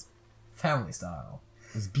beans. Family style.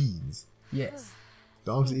 It's beans. Yes.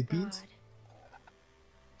 Dogs Thank eat beans?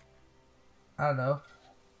 I don't know.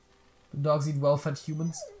 Do dogs eat well-fed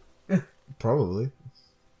humans? Probably.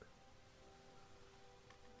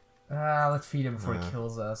 Let's feed him before Nah. he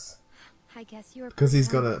kills us. I guess you're. Because he's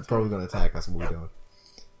pretty probably gonna attack us when we don't.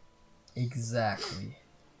 Exactly.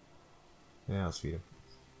 Yeah, let's feed him.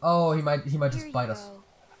 Oh, he might Here just you bite us. go.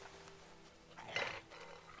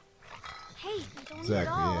 Hey, you don't need it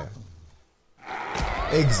Exactly, all.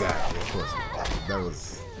 yeah. Exactly, of course. That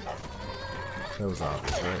was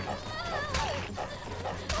obvious, right?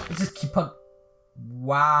 Let's just keep on. The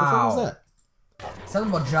Wow. fuck was that?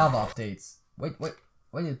 Something about Java updates. Wait,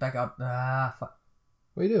 it's back up. Fuck.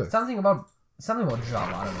 What are you doing? Something about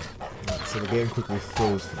Java. I don't know. So the game quickly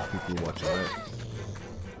froze for the people watching, right?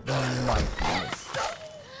 Oh my goodness.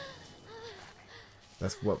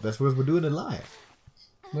 That's because we're doing it live.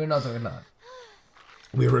 We're not doing that.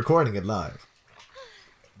 We're recording it live.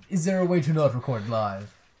 Is there a way to not record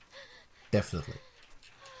live? Definitely.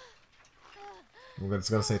 We're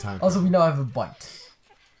just gonna say time. Also, we now have a bite.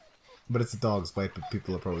 But it's a dog's bite, but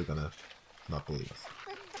people are probably gonna not believe us.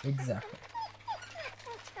 Exactly.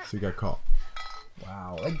 So you got caught.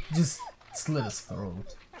 Wow. Like, just slit his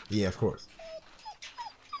throat. Yeah, of course.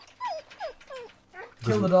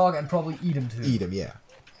 Kill the dog and probably eat him too. Eat him, yeah.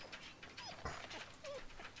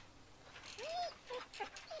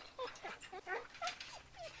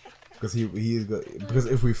 Because because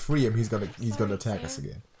if we free him, he's gonna attack us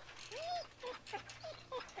again.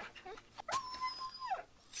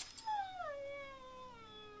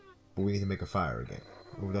 But we need to make a fire again.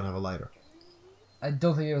 We don't have a lighter. I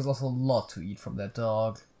don't think there was also a lot to eat from that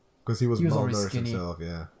dog. Because he was already malnourished skinny. himself,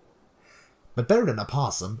 yeah. But better than a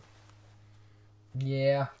possum.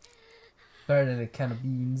 Yeah. Better than a can of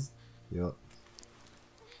beans. Yup.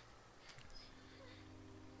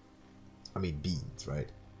 I mean beans, right?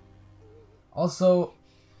 Also,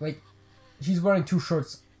 like, she's wearing 2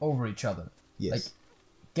 shirts over each other. Yes. Like,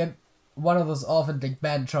 get one of those off and like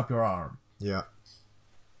bandage up your arm. Yeah.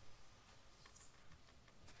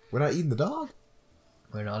 We're not eating the dog?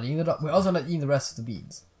 We're not eating the dog. We're also not eating the rest of the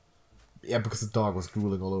beans. Yeah, because the dog was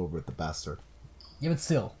drooling all over it, the bastard. Yeah, but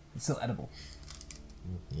still, it's still edible.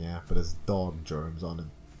 Yeah, but there's dog germs on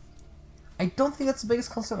him. I don't think that's the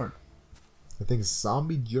biggest concern. I think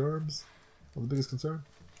zombie germs are the biggest concern.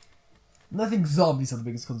 I think zombies are the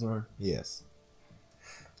biggest concern. Yes.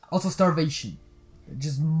 Also, starvation. It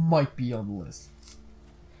just might be on the list.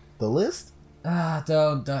 The list?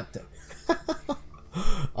 Don't.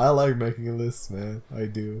 I like making a list, man. I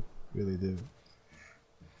do. Really do.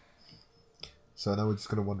 So now we're just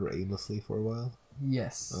gonna wander aimlessly for a while?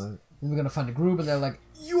 Yes. Alright. Then we're gonna find a group and they're like,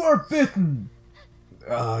 "You are bitten!"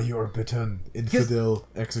 Ah, you're bitten, infidel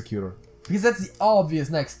executor. Because that's the obvious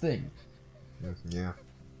next thing. Yeah.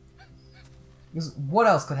 Because what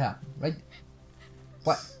else could happen, right?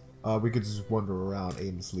 What? We could just wander around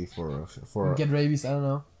aimlessly for Get rabies, I don't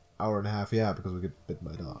know. hour and a half. Yeah, because we get bitten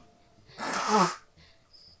by a dog.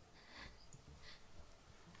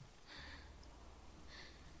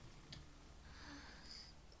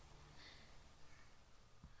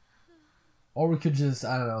 Or we could just,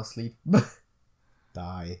 I don't know, sleep.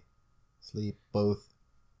 Die. Sleep. Both.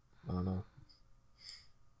 I don't know.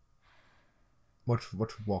 Watch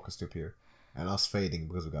walkers to appear. And us fading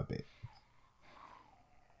because we got bit.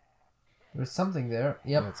 There's something there.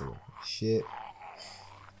 Yep. That's a shit.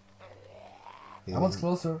 That one's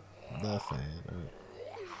closer. The fan. Alright.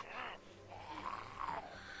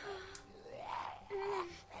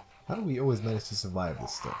 How do we always manage to survive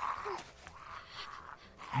this stuff?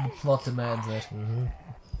 The plot demands it.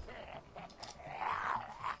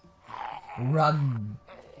 Run.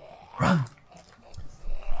 Run.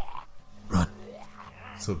 Run.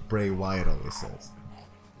 That's what Bray Wyatt always says.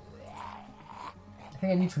 I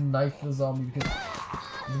think I need to knife the zombie because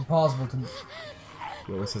it's impossible to...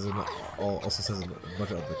 He always says also says a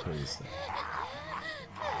bunch of other crazy stuff.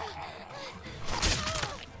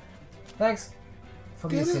 Thanks for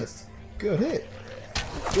the Good hit. assist. Good hit.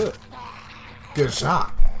 Good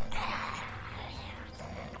shot.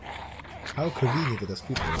 How convenient that there's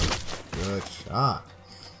people there. Good shot.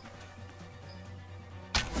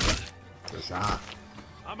 Good shot.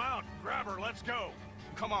 I'm out. Grab her. Let's go.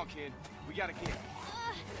 Come on, kid. We gotta get.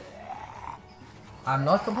 I'm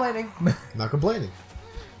not complaining. Not complaining.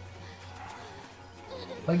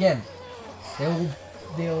 But again,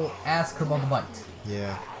 they'll ask her about the bite.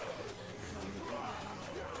 Yeah.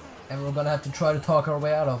 And we're gonna have to try to talk our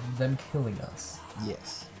way out of them killing us.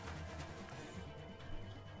 Yes.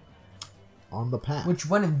 On the path. Which,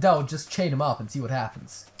 when in doubt, just chain them up and see what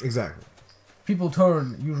happens. Exactly. People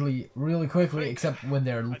turn usually really quickly, except when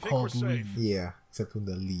they're think called we're safe. leave. Yeah. Except when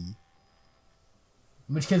they leave.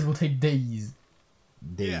 In which case, it will take days.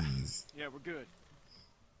 Days. Yeah, we're good.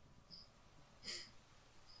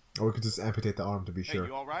 Or we could just amputate the arm to be Hey, sure.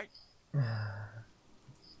 you all right?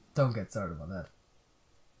 Don't get started on that.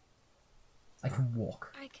 I can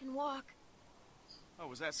walk. I can walk. Oh,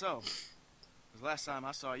 was that so? 'Cause last time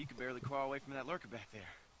I saw you, could barely crawl away from that lurker back there.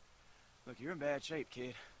 Look, you're in bad shape,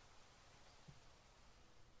 kid.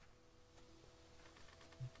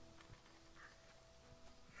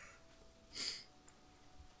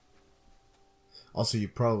 Also, you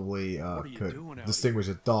probably What are you could doing out distinguish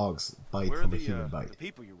a dog's bite Where are from a the, human bite. the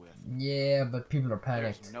people you're with? Yeah, but people are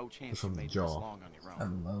panicked. There's no chance Just from you the made jaw. this long on your own.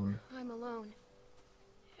 I'm alone. I'm alone.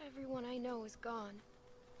 Everyone I know is gone.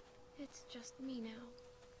 It's just me now.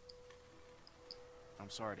 I'm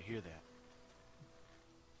sorry to hear that.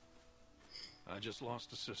 I just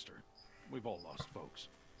lost a sister. We've all lost folks.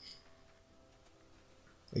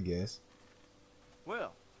 I guess.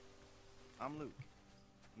 Well, I'm Luke.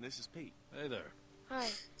 And this is Pete. Hey there. Hi,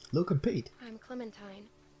 Luke and Pete. I'm Clementine.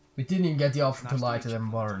 We didn't even get the option to Nice to lie meet to you, them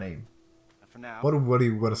about our Clementine. name. And for now, What do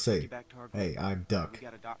you want we'll to take say? you back to our group. Hey, I'm Duck. We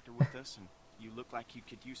got a doctor with us, and you look like you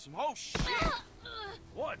could use some. Oh shit!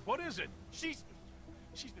 What? What is it? She's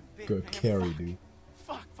been bit. Good man. carry, Fuck. dude.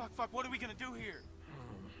 Fuck! What are we gonna do here?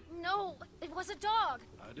 No, it was a dog.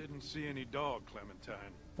 I didn't see any dog, Clementine.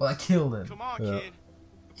 Well, I killed him. Come on, Yeah. kid.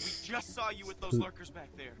 We just saw you with those lurkers back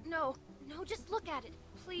there. No, just look at it,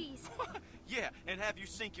 please. Yeah, and have you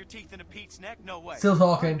sink your teeth into Pete's neck? No way. Still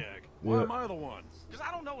talking. Neck. Why Yeah. am I the one? Because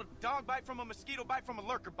I don't know a dog bite from a mosquito bite from a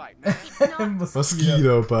lurker bite, man. It's not.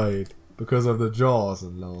 Mosquito bite. Because of the jaws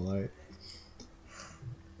and all, right?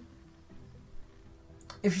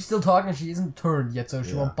 If she's still talking, she isn't turned yet, so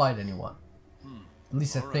she Yeah. won't bite anyone. At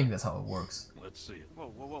least I All think right. that's how it works. Let's see it.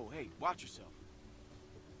 Whoa, hey, watch yourself.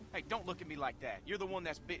 Hey, don't look at me like that. You're the one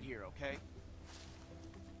that's bit here, okay?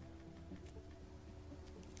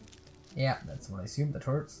 Yeah, that's what I assume. That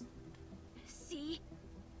hurts. See?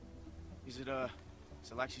 Is it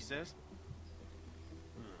like she says?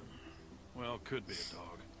 Well, could be a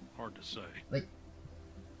dog. Hard to say. Like,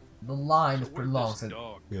 the line So is where'd pretty long. this So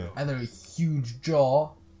dog Yeah. go? either a huge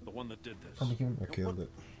jaw The one that did this. from a human. I killed it.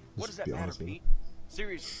 What Just does that be matter, honest with you. Pete?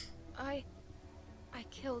 Seriously. I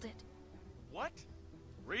killed it. What?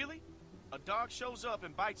 Really? A dog shows up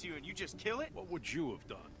and bites you and you just kill it? What would you have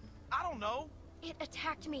done? I don't know. It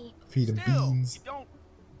attacked me. Feed him Still, beans.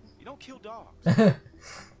 you don't kill dogs.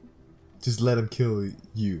 Just let him kill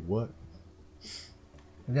you. What?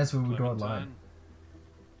 And that's where we draw the Clementine, line.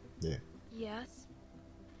 Yeah. Yes.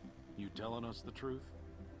 you telling us the truth?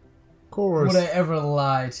 Of course. Would I ever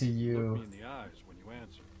lie to Look me you? in the eyes when you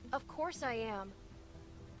answer. Of course I am.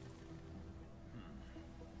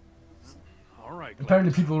 All right.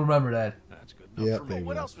 Apparently people remember that. That's good enough Yeah, for they me.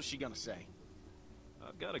 What will. else was she gonna say?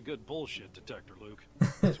 I've got a good bullshit detector, Luke.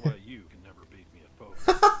 That's why you can never beat me at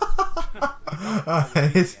poker.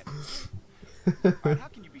 Alright, how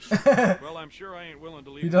can you be sure? Well, I'm sure I ain't willing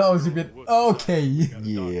to leave. You this don't always girl in bit the woods okay. alone. We got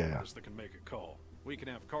a Yeah. doctor on us that can make a call. We can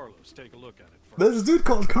have Carlos take a look at it first. There's a dude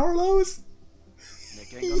called Carlos.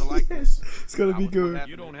 Nick ain't gonna like this. It's gonna be good.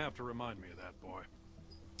 You don't have to remind me of that, boy.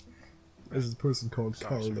 There's a person called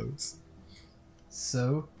Sorry, sir. Carlos.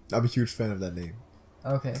 So, I'm a huge fan of that name.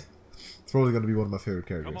 okay. It's probably gonna be one of my favorite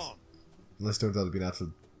characters. Come on. Unless it turns out to be an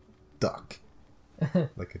absolute duck.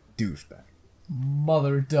 Like a douchebag.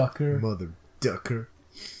 Mother ducker. Mother ducker.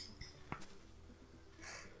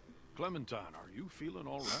 Clementine, are you feeling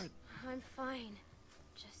all right? I'm fine.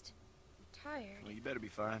 Just tired. Well, you better be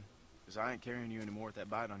fine. Because I ain't carrying you anymore with that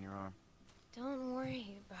bite on your arm. Don't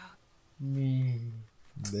worry about Me.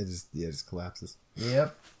 Then just collapses.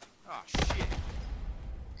 Yep. Oh, shit.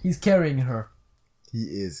 He's carrying her. He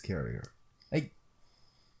is carrying her. Like,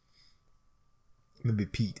 Maybe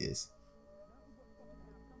Pete is.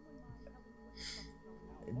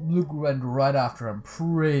 Luke went right after her. I'm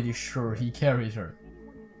pretty sure he carried her.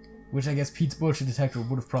 Which I guess Pete's bullshit detector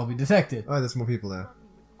would have probably detected. Oh, there's more people now.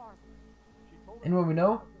 Anyone we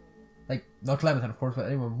know? Like, not Clementine, of course, but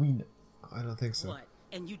anyone we know. I don't think so. What?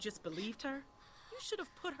 And you just believed her? You should have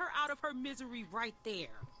put her out of her misery right there.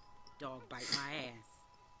 Dog bite my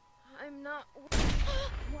ass. I'm not.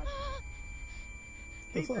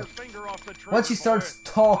 What's Keep your up? finger off the trigger, Once she starts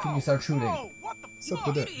talking, you start shooting. Whoa, what the What's up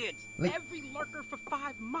with that? Idiot! Like- Every lurker for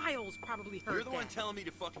 5 miles probably heard You're the one that. telling me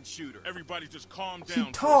to fucking shoot her. Everybody just calm She down for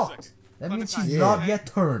a talked. second. That means she's Yeah. not yet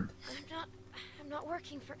turned. I'm not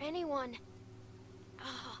working for anyone.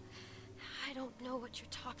 Oh, I don't know what you're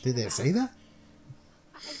talking Did about. they say that?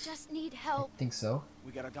 I just need I help. think so.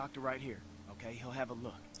 We got a doctor right here. Okay, he'll have a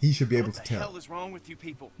look. He should be able What to the tell. hell is wrong with you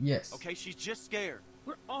people? Yes. Okay, she's just scared.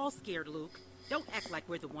 We're all scared, Luke. Don't act like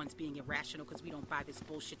we're the ones being irrational because we don't buy this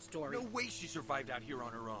bullshit story. No way she survived out here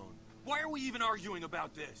on her own. Why are we even arguing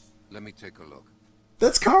about this? Let me take a look.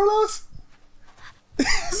 That's Carlos? Is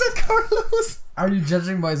that Carlos? Are you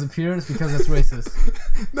judging by his appearance because that's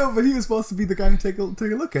racist? No, but he was supposed to be the guy who take a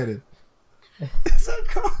look at it. Is that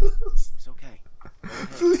Carlos? It's okay. Go ahead.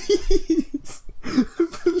 Please.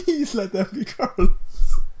 Please let that be Carlos.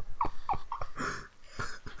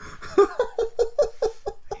 Damn,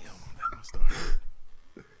 that must have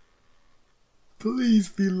hurt. Please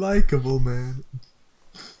be likable, man.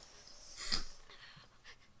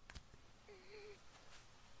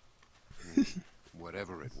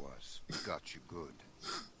 Whatever it was, it got you good.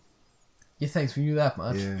 Yeah, thanks. We knew that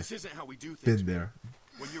much. Yeah. This isn't how we do things. Been there.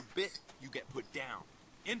 When you're bit, you get put down.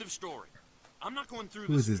 End of story. I'm not going through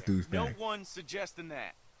Who is this. this No douchebag? one's suggesting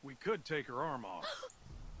that. We could take her arm off.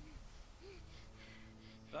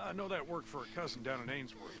 I know that worked for a cousin down in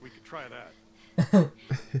Ainsworth. We could try that.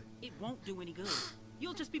 It won't do any good.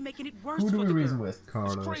 You'll just be making it worse Who do for we the reason girl. with?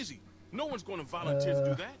 Carlos. It's crazy. No one's going to volunteer to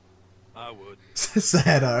do that. I would.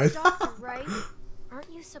 Sad eyes. Doctor, right?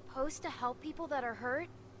 Aren't you supposed to help people that are hurt?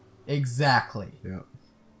 Exactly. Yeah.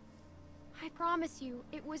 I promise you,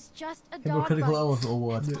 it was just a dog Hypocritical bite. oath or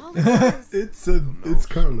what? All it was. It's You'll know it's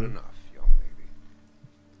soon Carlos. enough, young lady.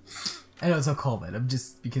 I know it's not called that. I'm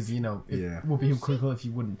just because it Yeah. would be hypocritical if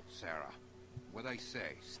you wouldn't. Sarah, what I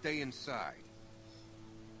say, stay inside.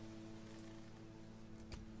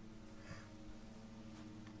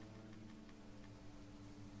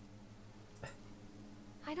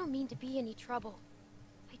 I don't mean to be any trouble.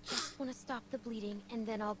 I just want to stop the bleeding and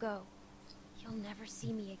then I'll go. You'll never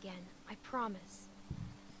see me again. I promise.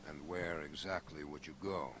 And where exactly would you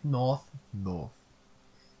go? North. North.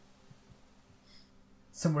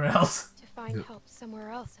 Somewhere else. To find Yeah. help somewhere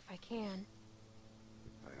else if I can.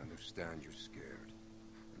 I understand you're scared,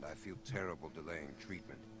 and I feel terrible delaying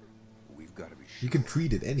treatment. But we've got to be sure. You can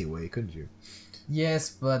treat it anyway, couldn't you? Yes,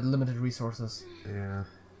 but limited resources. Yeah.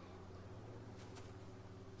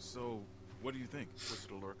 So, what do you think? Was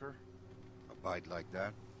it a lurker? A bite like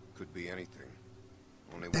that could be anything.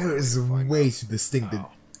 Only one There way is to a find way out. to distinguish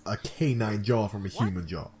a canine jaw from a human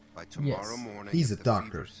jaw. By tomorrow Yes. morning, He's if a the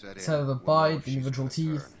doctor. fever set in, So the we'll know bite, if she's individual gonna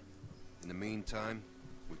teeth. turn. In the meantime,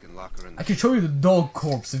 we can lock her in the I can show you the dog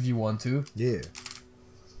corpse if you want to. Yeah.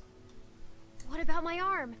 What about my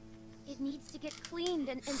arm? It needs to get cleaned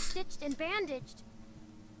and stitched and bandaged.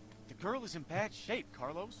 The girl is in bad shape,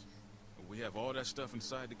 Carlos. We have all that stuff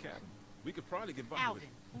inside the cabin. We could probably get by with Alvin,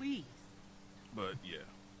 it. please. But yeah,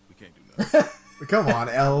 we can't do nothing. Come on,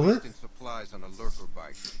 Elvin. wasting supplies on a lurker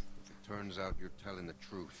bite. If it turns out you're telling the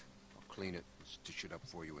truth, I'll clean it and stitch it up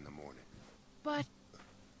for you in the morning. But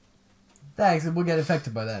Thanks, and we'll get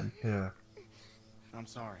affected by that. Yeah. I'm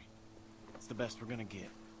sorry. It's the best we're gonna get.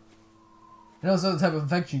 I know it's not the type of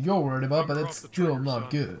infection you're worried about, but it's still not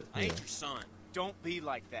good. I ain't your son. Don't be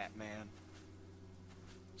like that, man.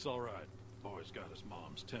 It's alright. Boy's got his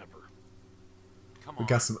mom's temper. Come We on.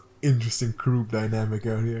 got some interesting group dynamic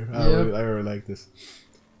out here. I Yep. really like this.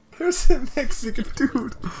 There's a Mexican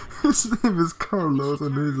dude. His name is Carlos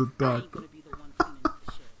and he's a doctor.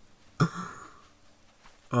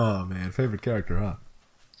 Oh man, favorite character, huh?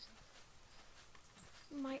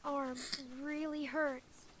 My arm really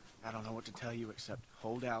hurts. I don't know what to tell you except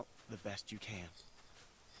hold out the best you can.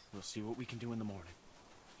 We'll see what we can do in the morning.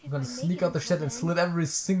 I'm gonna sneak out the shed and slit every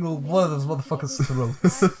single one of those motherfuckers'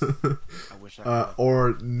 throats. I wish I could.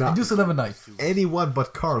 Or not. I do still have a knife. Anyone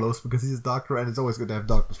but Carlos because he's a doctor and it's always good to have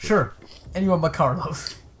doctors. Sure. Anyone but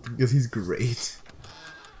Carlos. Because he's great.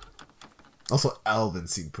 Also, Alvin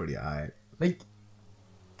seemed pretty alright. Like,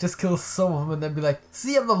 just kill some of them and then be like,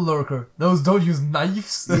 see, I'm the lurker. Those don't use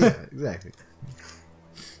knives. Yeah, exactly.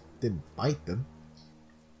 Didn't bite them.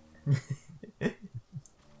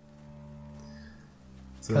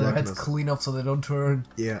 So Cut their heads clean up so they don't turn.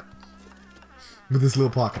 Yeah. With this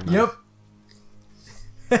little pocket knife.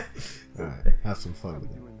 Yep. Alright, have some fun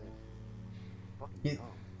with it. Yeah.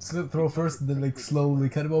 Slit throat first and then like slowly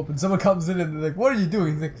cut him open. Someone comes in and they're like, what are you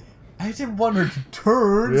doing? He's like, I didn't want her to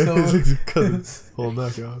turn, Yeah, so... it's like cut its whole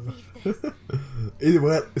neck off. Either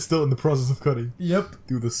way, it's still in the process of cutting. Yep.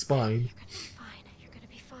 Through the spine. You're gonna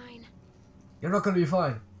be fine. You're not gonna be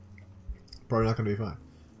fine. Probably not gonna be fine.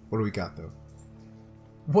 What do we got though?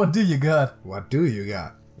 What do you got? What do you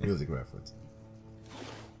got? Music reference.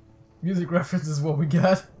 Music reference is what we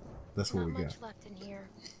got. That's what we got. Much left in here.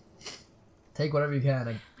 Take whatever you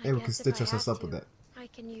can. Hey, we can stitch us up with that. I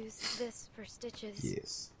can use this for stitches.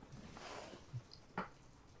 Yes.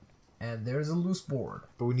 And there's a loose board.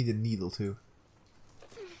 But we need a needle too.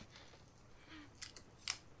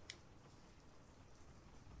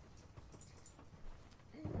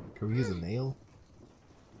 Can we use a nail?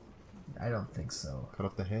 I don't think so. Cut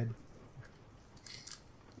off the head?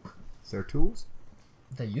 Is there tools?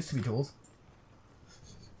 There used to be tools.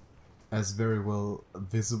 As very well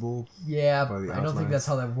visible. Yeah, by the I don't think outlines. that's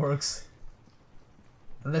how that works.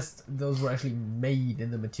 Unless those were actually made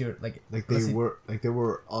in the material, like they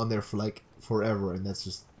were on there for like forever, and that's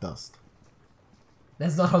just dust.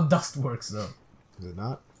 That's not how dust works, though. Is it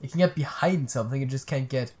not? It can get behind something, it just can't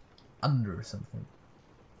get under something.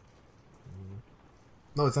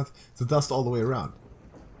 No, it's not. It's the dust all the way around.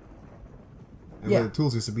 And Yeah. where the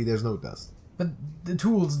tools used to be, there's no dust. But the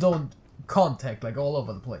tools don't contact like all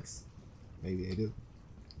over the place. Maybe they do.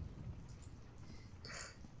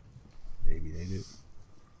 Maybe they do.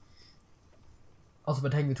 Also, by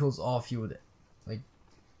taking the tools off, you would, like,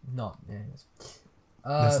 not. Anyways.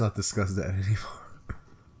 Let's not discuss that anymore.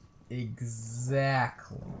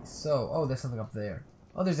 Exactly. So, oh, there's something up there.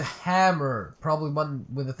 Oh, there's a hammer. Probably one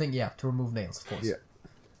with a thing, yeah, to remove nails, of course. Yeah.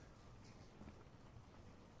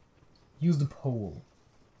 Use the pole.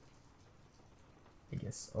 I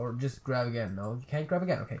guess. Or just grab again. No, you can't grab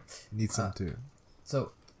again. Okay. Need some too.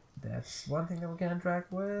 So, that's one thing that we can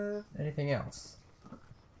interact with. Anything else?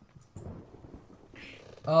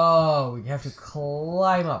 Oh, we have to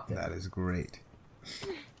climb up there. That is great.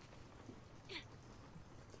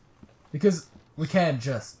 Because we can't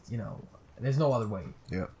just, you know, there's no other way.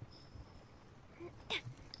 Yep.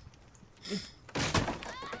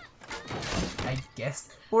 I guess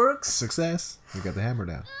it works. Success. We got the hammer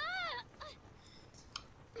down.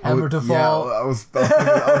 Hammer to fall. Yeah, I was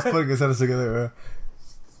putting a sentence together.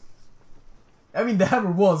 I mean, the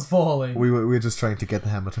hammer was falling. We were just trying to get the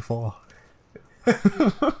hammer to fall.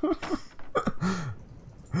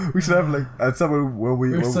 We should have like at some point when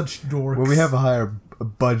We're such dorks. when we have a higher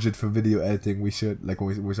budget for video editing, we should like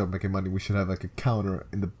when we start making money, we should have like a counter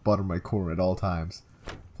in the bottom right corner at all times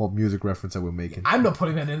for music reference that we're making. I'm not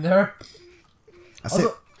putting that in there.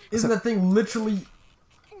 Also, isn't that thing literally?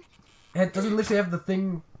 It doesn't literally have the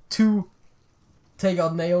thing to take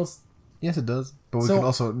out nails. Yes, it does. But we So- can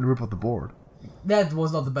also rip up the board. That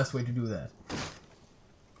was not the best way to do that.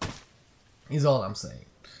 Is all I'm saying.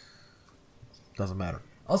 Doesn't matter.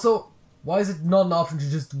 Also, why is it not an option to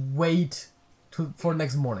just wait for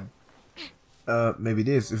next morning? Maybe it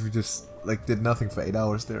is if we just like did nothing for 8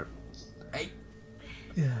 hours there.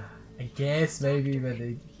 I guess maybe, but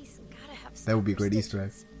That would be a great Easter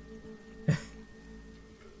egg.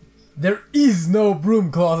 there is no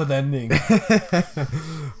broom closet ending.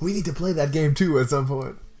 We need to play that game too at some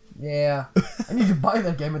point. Yeah, I need to buy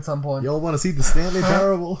that game at some point. Y'all want to see the Stanley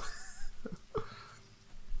Parable?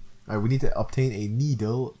 Alright, we need to obtain a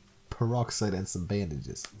needle, peroxide, and some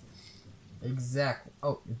bandages. Exactly.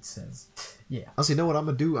 Oh, it says. Yeah. Also, you know what I'm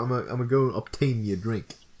gonna do? I'm gonna go obtain me a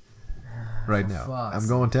drink. Right now. I'm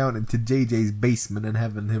going down into JJ's basement and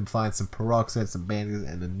having him find some peroxide, some bandages,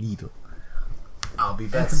 and a needle. I'll be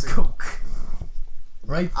back. And some coke.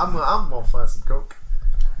 Right? I'm gonna find some coke.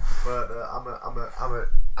 But I'm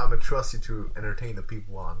gonna trust you to entertain the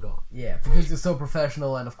people while I'm gone. Yeah, because you're so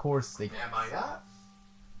professional, and of course they. Am I not?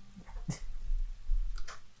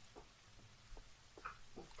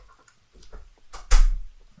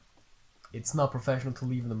 It's not professional to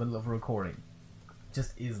leave in the middle of a recording. It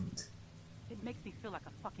just isn't. It makes me feel like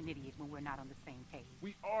a fucking idiot when we're not on the same page.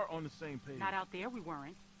 We are on the same page. Not out there, we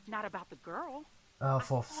weren't. Not about the girl. Oh,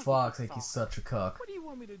 for fuck's sake, he's such a cuck. What do you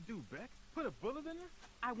want me to do, Beck? Put a bullet in her?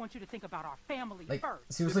 I want you to think about our family Like,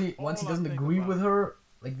 first. seriously, once he doesn't agree with her,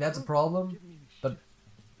 like, that's a problem. But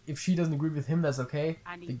if she doesn't agree with him, that's okay.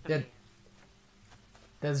 I need Like,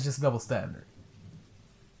 that's just double standard.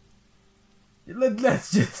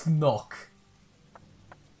 Let's just knock.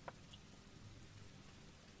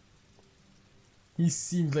 He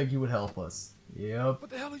seems like he would help us. Yep. What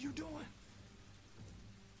the hell are you doing?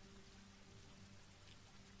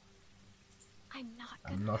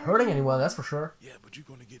 I'm not hurting anyone, that's for sure. Yeah, but you're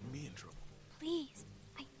gonna get me in trouble. Please,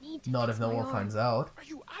 I need to. Not fix if no my one arm. finds out. Are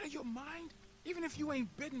you out of your mind? Even if you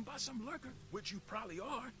ain't bitten by some lurker, which you probably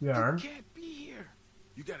are, You aren't. can't be here.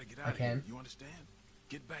 You gotta get out I of here. can. You understand?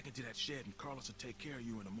 Get back into that shed and Carlos will take care of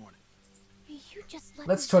you in the morning. You just let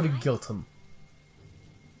Let's me try to die? guilt him.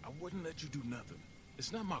 I wouldn't let you do nothing.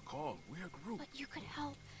 It's not my call. We're a group. But you could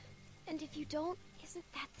help. And if you don't, isn't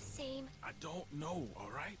that the same? I don't know,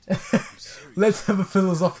 alright? Let's have a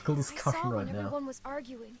philosophical I discussion saw right when now. everyone was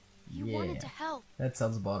arguing. You Yeah. wanted to help. That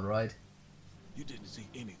sounds about right. You didn't see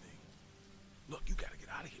anything. Look, you gotta get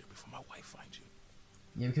out of here before my wife finds you.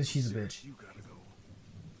 Yeah, because she's a bitch. You gotta go.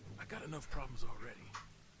 I got enough problems already.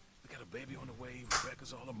 We got a baby on the way.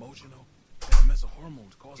 Rebecca's all emotional. Got a mess of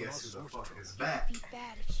hormones causing all sorts of trouble. It'd be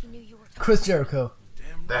bad if she knew you were talking. Chris Jericho.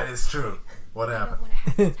 That is true. What I happened? don't want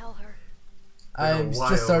to have to tell her. I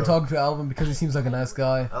just started talking to Alvin because he seems like a nice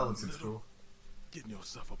guy. Alvin seems cool. Getting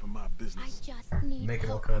yourself up in my I business. just need Making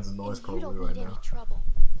all help, kinds of noise and you probably don't right need now. any trouble.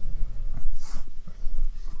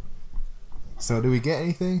 So, do we get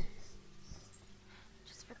anything?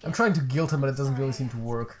 Just forget. I'm trying to guilt him, but it doesn't really seem to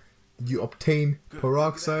work. Did you obtain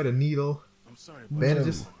peroxide, a needle, I'm sorry,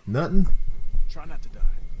 bandages? Nothing? Try not to die.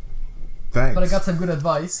 Thanks. But I got some good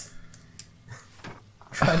advice.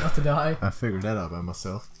 Try not to die. I figured that out by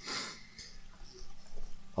myself.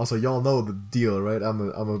 Also, y'all know the deal, right? I'm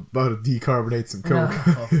about to decarbonate some No,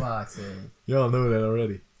 coke. for fuck's sake. Y'all know that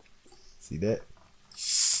already. See that?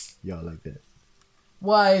 Y'all like that.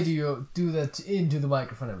 Why do you do that into the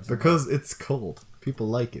microphone every time? Because it's cold. People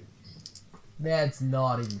like it. That's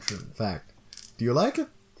not even true. Fact. Do you like it?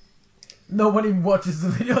 Nobody watches the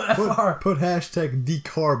video that far. Put hashtag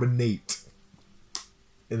decarbonate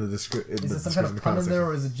in the description. Is there some kind of pun in there,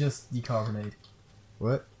 or is it just decarbonate?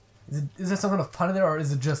 What? Is there some kind of pun in there, or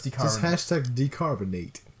is it just decarbonate? Just hashtag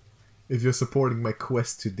decarbonate. If you're supporting my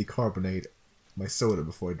quest to decarbonate my soda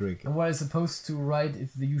before I drink it. And what is supposed to write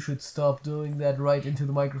if you should stop doing that right into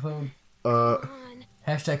the microphone?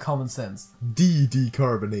 Hashtag common sense.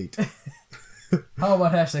 Decarbonate. How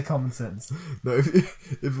about hashtag common sense? No,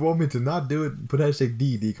 if you want me to not do it, put hashtag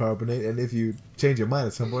decarbonate, and if you change your mind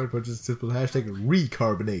at some point, put just put hashtag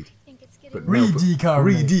recarbonate. But Re-decarbonate.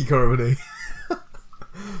 Re-decarbonate.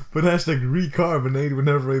 Put hashtag recarbonate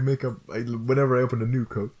whenever whenever I open a new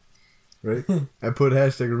Coke, right? And put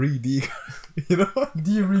hashtag re-decarbonate. You know what?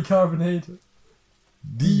 De-recarbonate.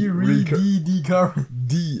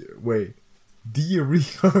 De-recarbonate. Wait.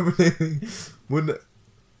 De-recarbonating.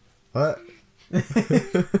 What?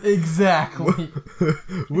 Exactly.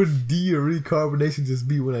 Wouldn't de-recarbonation just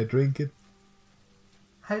be when I drink it?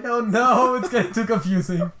 I don't know. It's getting too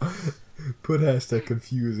confusing. Put hashtag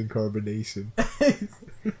confusing carbonation.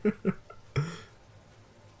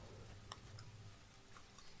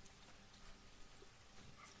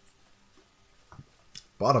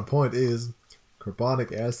 Bottom point is,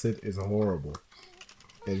 carbonic acid is horrible.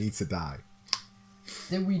 It needs to die.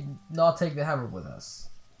 Did we not take the hammer with us?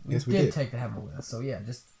 Yes, we did. take the hammer with us. So yeah,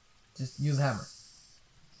 just use the hammer.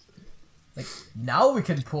 Like now we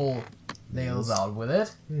can pull nails out with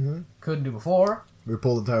it. Mm-hmm. Couldn't do before. We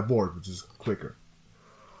pulled the entire board, which is quicker.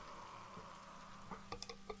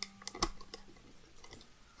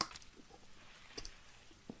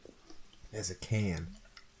 There's a can.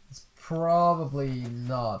 It's probably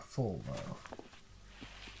not full though.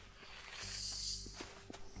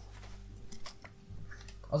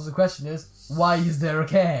 Also, the question is, why is there a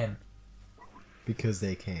can? Because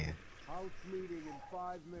they can. House meeting in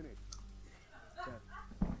 5 minutes.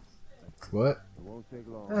 What? It won't take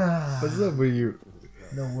long. What's up with you?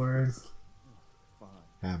 No words.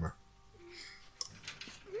 Hammer.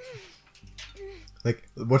 Like,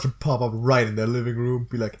 watch him pop up right in their living room.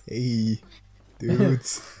 Be like, hey,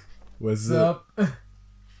 dudes. What's up?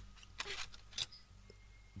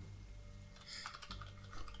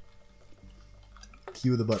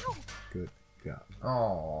 Cue the button. Good job.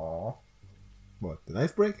 Aww. What, the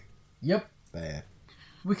knife break? Yep. Bad.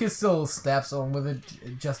 We can still stab someone with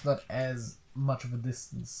it, just not as much of a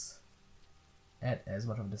distance. At as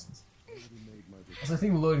much of a distance. So I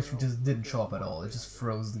think the loading screen just didn't show up at all. It just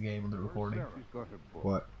froze the game on the recording.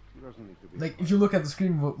 What? Like, if you look at the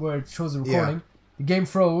screen where it shows the recording, the game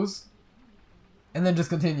froze, and then just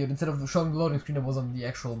continued. Instead of showing the loading screen, it was on the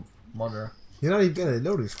actual monitor. You're not even getting any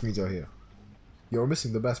loading screens out here. You're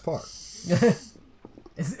missing the best part.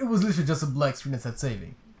 It was literally just a black screen that said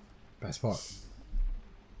saving. Best part.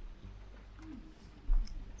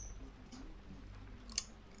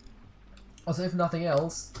 Also, if nothing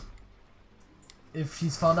else, if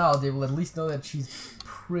she's found out, they will at least know that she's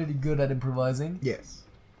pretty good at improvising. Yes.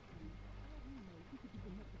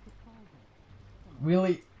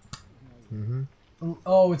 Really? Mm-hmm.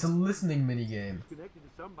 Oh, it's a listening minigame. Connected to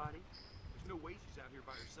somebody. There's no way she's out here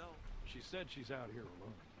by herself. She said she's out here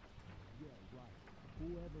alone. Yeah, right.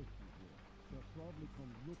 Whoever she's with, they'll probably come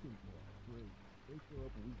looking for her. Great. They show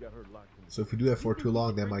up and we got her locked in. So if we do that for too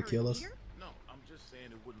long, they might kill us. No, I'm just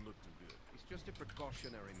saying it wouldn't look too good. It's just a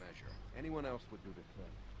precautionary measure. Anyone else would do the same.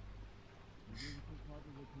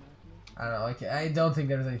 I don't know. I don't think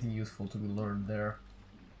there's anything useful to be learned there.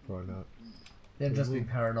 Probably not. They're just being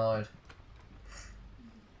paranoid.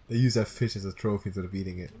 They use that fish as a trophy instead of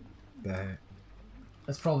eating it. That.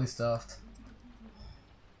 It's probably stuffed.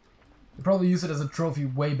 They probably used it as a trophy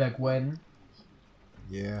way back when.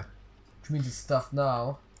 Yeah. Which means it's stuffed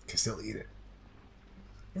now. Can still eat it.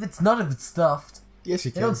 If it's stuffed. Yes,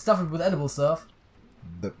 you They can. don't stuff it with edible stuff.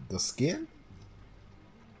 The skin?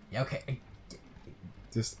 Yeah, okay.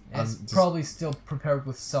 Just It's just, probably still prepared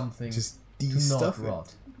with something just to not de-stuff it.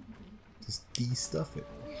 rot. Just de-stuff it.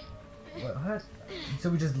 What? So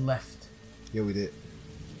we just left. Yeah, we did.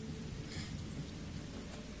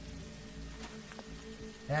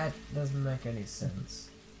 That doesn't make any sense.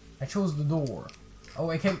 I chose the door. Oh,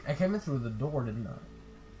 I came in through the door, didn't I?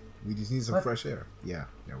 We just need some What? fresh air. Yeah,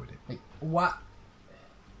 we did. Like, what?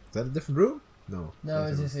 Is that a different room? No. No,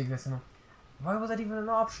 That's it's a just existing. Why was that even an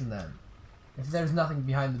option then? If there's nothing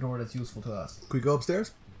behind the door that's useful to us. Could we go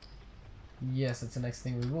upstairs? Yes, that's the next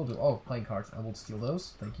thing we will do. Oh, playing cards. I will steal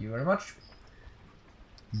those. Thank you very much.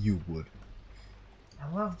 You would.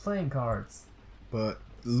 I love playing cards. But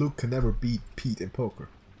Luke can never beat Pete in poker.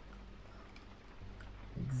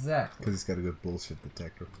 Exactly. Because he's got a good bullshit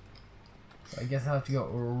detector. So I guess I have to go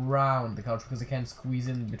around the couch because I can't squeeze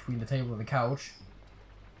in between the table and the couch.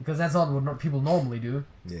 Because that's not what people normally do.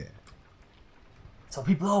 Yeah. So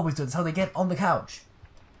people always do. That's how they get on the couch.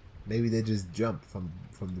 Maybe they just jump from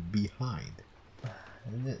the behind.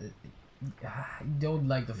 I don't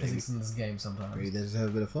like the physics in this game sometimes. Maybe they just have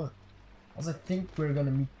a bit of fun. Also, I think we're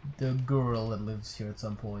gonna meet the girl that lives here at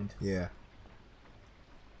some point. Yeah.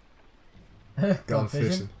 Gone Gone fishing?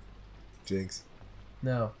 fishing. Jinx.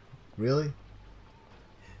 No. Really?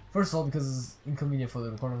 First of all, because it's inconvenient for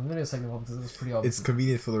the recording of the video. Second of all, because it was pretty obvious. It's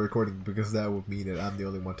convenient for the recording because that would mean that I'm the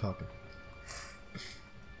only one talking.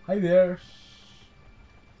 Hi there.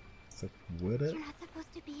 It's like, what? You're not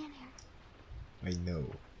supposed to be in here. I know.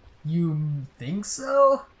 You think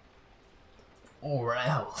so? Or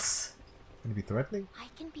else? Gonna be threatening? I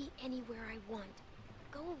can be anywhere I want.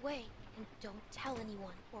 Go away and don't tell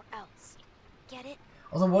anyone, or else. Get it?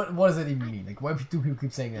 Also, what does that even mean? Like, why do people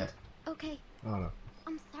keep saying that? Okay. I don't know.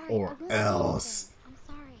 I'm sorry. Or I won't do else. anything.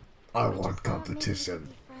 I'm sorry. I just want thought maybe we competition. could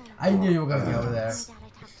be friends. I knew you were gonna be over there. My dad,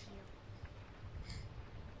 I talked to you.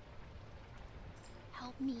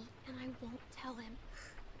 Help me, and I won't tell him.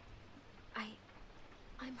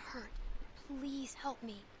 I'm hurt. Please help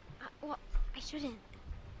me. Well, I shouldn't.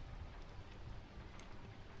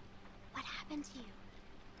 What happened to you?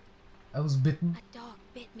 I was bitten. A dog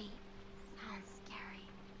bit me. Sounds scary.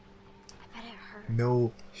 I bet it hurt.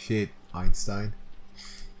 No shit, Einstein.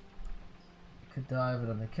 Could die, but I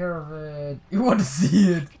don't take care of it. You want to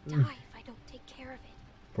see it? I could die if I don't take care of it.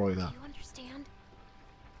 Probably Do not. you understand?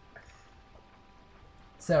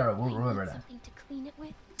 Sarah will I remember need that. something to clean it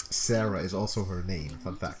with. Sarah is also her name. I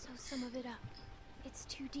Fun need to fact. sew some of it up. It's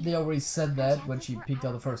too deep. They already said My that chances when she were peeked out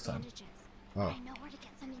out the of first time. bandages, but Oh. I know where to get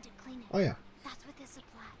something to clean it. Oh yeah. That's what this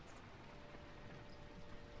supplies.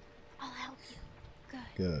 I'll help you. Good.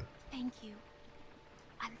 Good. Thank you.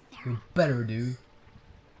 I'm You Sarah. better do.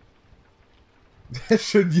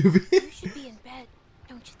 Shouldn't you be? You should be in bed,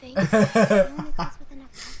 don't you think? The only place with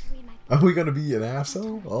enough time to read my book. Are we gonna be an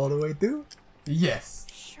asshole all the way through? Yes.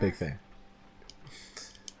 Sure. Big fan.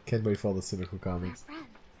 Can't wait for all the cynical We're comments. friends,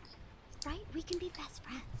 right? We can be best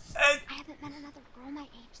friends. I haven't met another girl my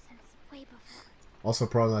age since way before. Also,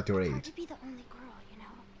 probably not your It's hard age. to be the only girl, you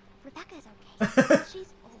know. Rebecca's okay.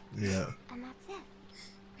 She's old. Yeah. And that's it.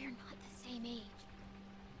 We're not the same age.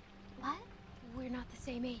 What? We're not the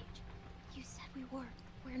same age. You said we were.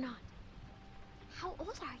 We're not. How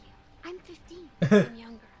old are you? I'm 15. I'm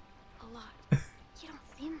younger. A lot. You don't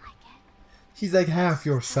seem like it. She's like half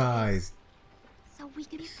your size. So we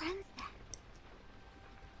can be friends then.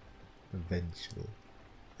 Eventually.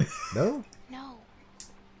 No? No.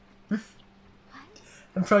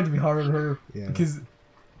 I'm trying to be hard on her Yeah. because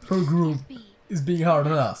her group is being hard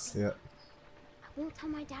on us. Yeah. I won't tell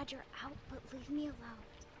my dad you're out, but leave me alone.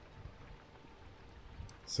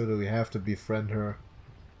 So do we have to befriend her?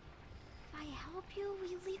 If I help you, will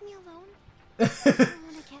you leave me alone? I don't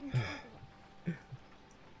want to get in trouble.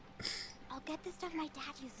 I'll get the stuff my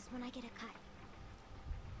dad uses when I get a cut.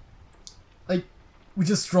 Like, we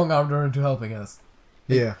just strung out her into helping us.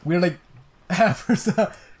 Like, Yeah. We're like half her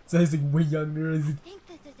size. So he's like way younger. He's I think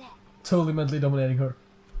this is it. totally mentally dominating her.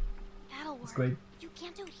 That'll work. It's great. You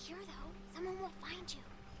can't do it here, though. Someone will find you.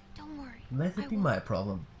 Don't worry. Let it be my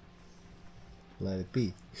problem. Let it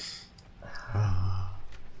be.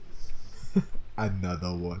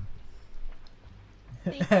 Another one.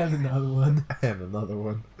 And another one. And another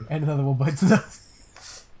one. And another one bites the dust.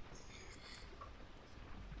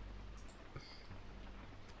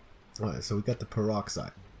 Alright, so we got the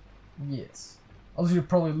peroxide. Yes. Also, you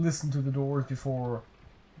probably listen to the doors before.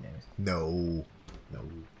 Anyways. No. No.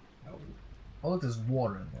 No. Oh, look, there's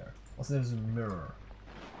water in there. Also, there's a mirror.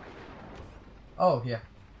 Oh, yeah.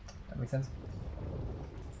 That makes sense.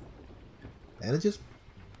 Bandages?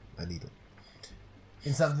 A needle.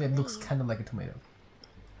 Inside of it looks kind of like a tomato.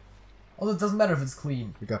 Although it doesn't matter if it's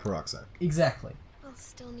clean. We got peroxide. Exactly. We'll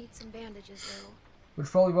still need some bandages, though. Which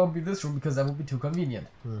probably won't be this room because that would be too convenient.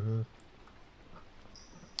 Mm-hmm.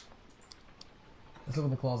 Let's look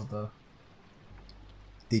in the closet, though.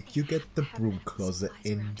 Did you get the broom closet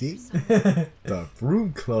ending? The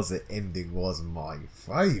broom closet ending was my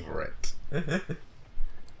favorite.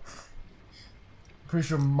 Pretty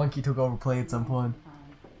sure Monkey took over play at some point.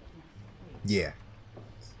 Yeah.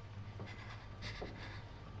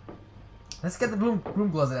 Let's get the broom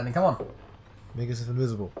closet ending. Come on. Make yourself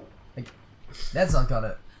invisible. Like, that's not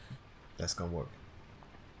gonna. That's gonna work.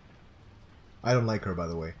 I don't like her, by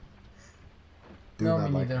the way. Do No,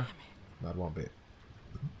 not me like neither. her. Not one bit.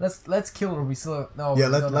 Let's kill her. We still have, no. Yeah,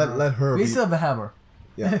 we don't have let her We be. still have the hammer.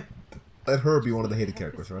 Yeah. Let her be one of the hated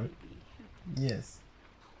characters, right? Yes.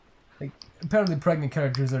 Like, apparently pregnant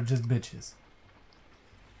characters are just bitches.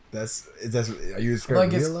 That's are you Well, I describing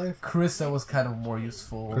guess real life? Krista was kind of more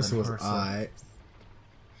useful. Krista than was her, so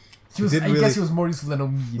She was. didn't I really- guess she was more useful than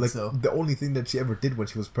Omid. Like So the only thing that she ever did when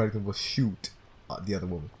she was pregnant was shoot the other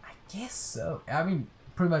woman, I guess so. I mean,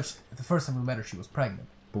 pretty much the first time we met her, she was pregnant.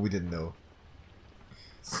 but we didn't know.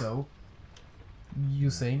 So, you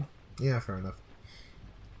saying? Yeah, fair enough.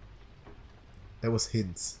 That was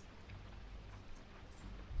hints.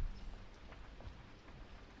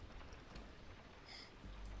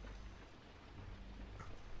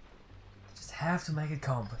 Just have to make it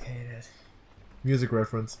complicated. Music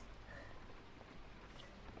reference.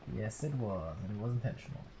 Yes, it was, and it was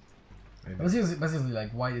intentional. I It know. was basically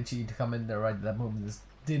like, why did she come in there right at that moment? Just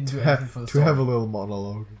didn't do To, anything for the to story. have a little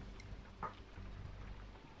monologue.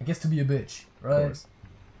 I guess to be a bitch, Of right? course.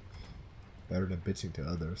 Better than bitching to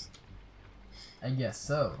others. I guess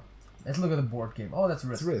so. Let's look at the board game. Oh, that's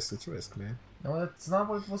risk. It's risk. It's risk, man. No, that's not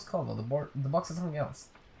what it was called. Though. The box is something else.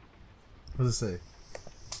 What does it say?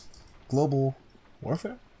 Global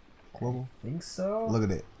warfare? Global? Think so. Look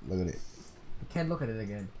at it. Look at it. I can't look at it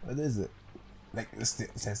again. What is it? Like,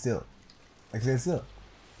 stand still. Like, stand still.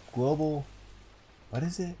 Global. What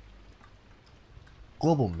is it?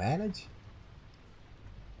 Global manage?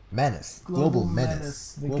 Menace. Global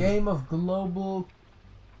menace. The Global game of global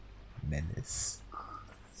menace.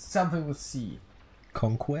 something with C.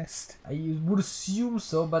 Conquest. I would assume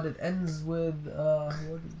so, but it ends with what does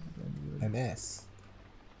it end with? MS.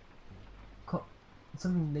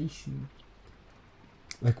 Something nation.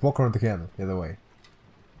 Like, walk around the camera. The other way.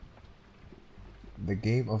 The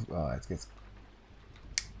game of... it gets...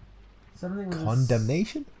 Something with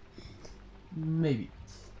Condemnation? Maybe.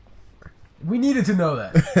 We needed to know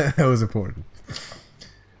that. That was important.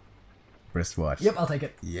 Wristwatch. Yep, I'll take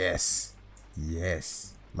it. Yes.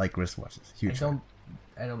 Yes. Like wristwatches. Huge fan.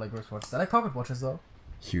 I don't like wristwatches. I like pocket watches though.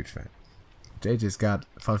 Huge fan. JJ's got,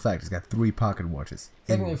 fun fact, he's got 3 pocket watches.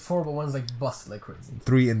 Technically 4, but one's like busted like crazy.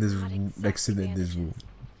 3 in this room, like sitting in this room.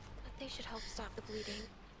 But they should help stop the bleeding.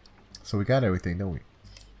 So we got everything, don't we?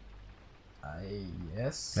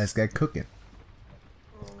 Yes. Let's get cooking.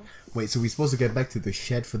 Wait, so we're supposed to get back to the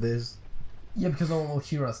shed for this? Yeah, because no one will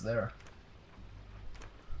hear us there.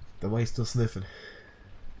 Then why are you still sniffing?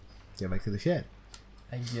 Get back to the shed.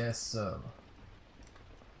 I guess so.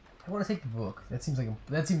 I want to take the book. That seems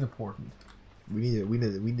important. We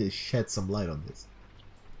need to shed some light on this.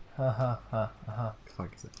 Ha ha ha ha. The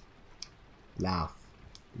fuck is it? Laugh,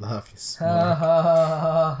 you Ha smart. ha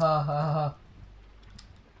ha ha ha.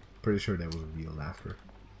 Pretty sure that was real laughter.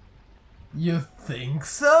 You think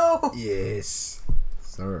so? Yes,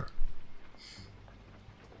 sir.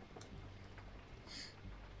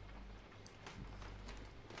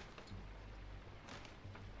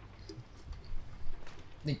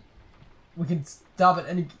 We can stop at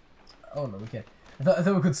any. Oh no, we can't. I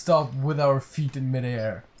thought we could stop with our feet in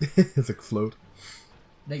midair. It's like float.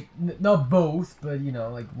 Like not both, but you know,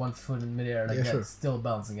 like one foot in midair, like Yeah, that's sure. still a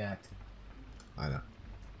balancing act. I know.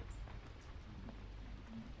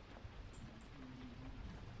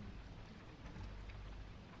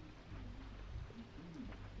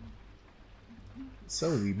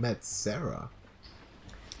 So we met Sarah.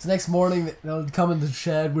 So next morning they'll come in the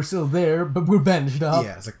shed. We're still there, but we're benched up.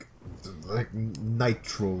 Yeah, it's like night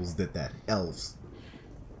trolls did that. Elves.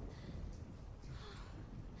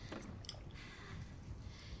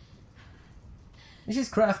 And she's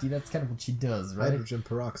crafty. That's kind of what she does, right? Hydrogen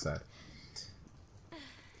peroxide.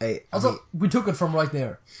 Hey, Also, we took it from right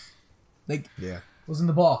there. Like, yeah, it was in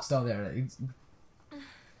the box down there.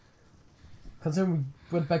 Considering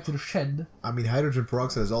we went back to the shed. I mean, hydrogen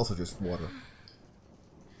peroxide is also just water.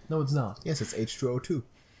 No, it's not. Yes, it's H2O2.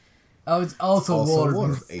 Oh, it's also water.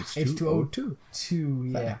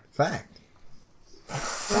 H2O2. Yeah. Fact.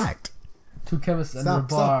 Fact. Two chemists in Stop,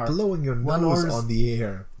 the bar. stop blowing your nose on the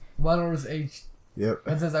air. One orders H. Yep.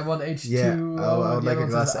 One says I want H2O. Yeah, I would like a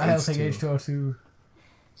glass of I'll take H2O. H2O2.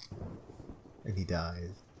 And he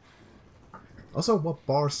dies. Also, what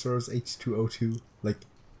bar serves H2O2? Like,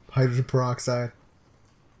 hydrogen peroxide?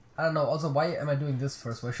 I don't know. Also, why am I doing this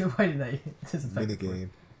first? Why didn't I disinfect it first? Minigame.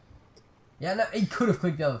 Yeah, no, it could have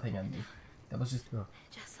clicked the other thing on me. That was just... Oh.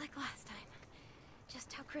 Just like last time.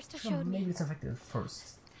 Just how Krista No, showed me. maybe disinfect it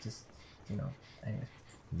first. Just, you know. Anyway.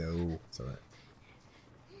 No, it's alright.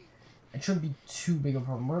 It shouldn't be too big of a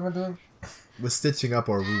problem. What am I doing? We're stitching up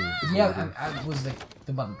our room. Yeah, I was like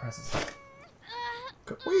the button presses.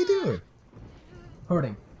 What are you doing?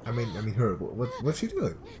 Hurting. I mean her. What's she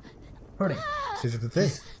doing? Hurting. Stitch up the thing.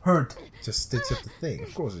 Hurt. Just stitch up the thing.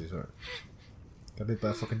 Of course she's hurt. Got bit by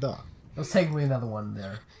a fucking dog. There was technically another one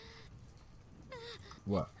there.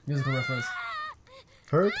 What? Musical reference.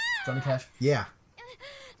 Hurt? Johnny Cash. Yeah.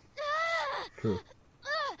 True.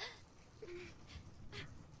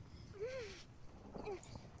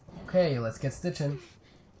 Okay, let's get stitching.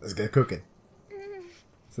 Let's get cooking.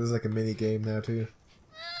 So this is like a mini game now too.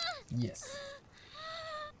 Yes.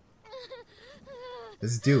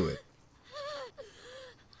 Let's do it.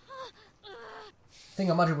 I think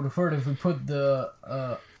how much it would have hurt if we put the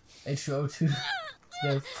H2O2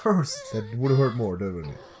 there first. That would have hurt more, doesn't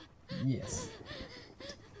it? Yes.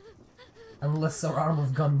 Unless our arm would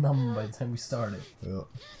have gone numb by the time we started. Well.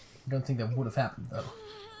 I don't think that would have happened though.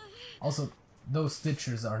 Also, those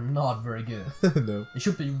stitchers are not very good. No. They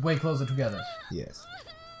should be way closer together. Yes.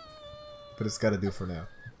 But it's gotta do for now.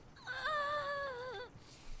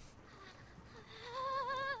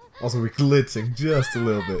 Also, we're glitching just a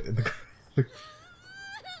little bit. In the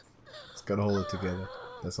it's gotta hold it together.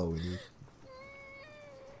 That's all we need.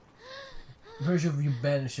 I'm pretty sure if you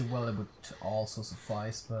banish it well, it would also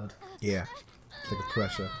suffice, but... Yeah. It's like a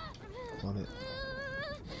pressure on it.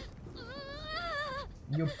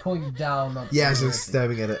 You're pulling down, not... Yeah, it's just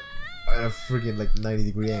stabbing at a friggin' like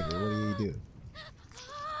 90-degree angle. What do you do?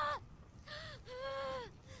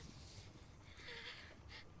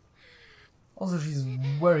 Also, she's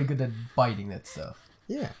very good at biting that stuff.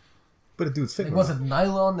 Yeah. But a dude's finger. Like, was it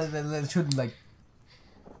nylon? It shouldn't, like...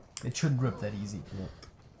 It shouldn't rip that easy. Yeah.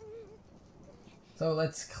 So,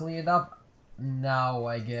 let's clean it up now,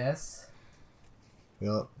 I guess.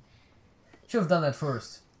 Yep. Should have done that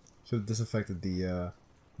first. Should have disinfected the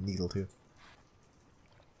needle too.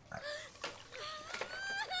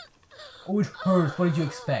 Oh, it hurts. What did you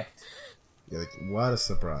expect? Yeah, like, what a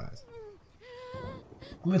surprise.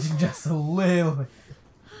 Glitching just a little bit.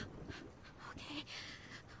 Okay.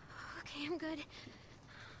 Okay, I'm good.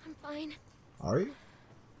 I'm fine. Are you?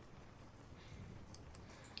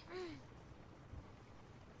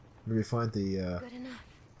 Maybe find the Good enough.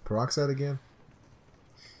 peroxide again?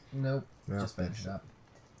 Nope. No, Just finish it up.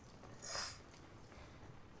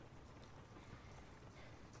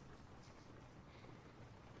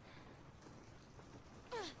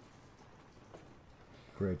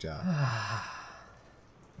 Great job.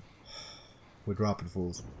 We're dropping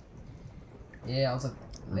fools. Yeah, I was like,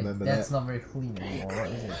 Remember that's that? not very clean anymore,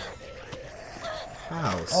 is it?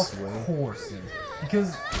 How, Of Sway? course, dude.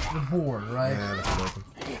 Because the board, right? Yeah, that's broken.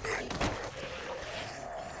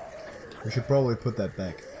 We should probably put that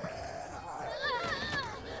back.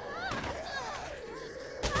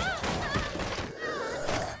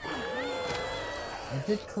 I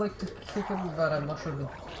did click to kick him, but I'm not sure if it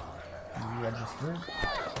registered.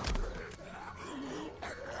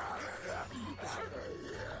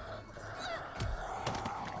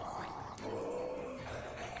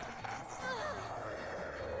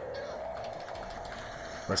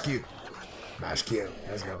 Rescue. Mash kill.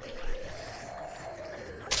 Let's go.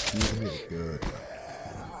 He's really good.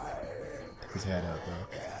 Take his head out, bro.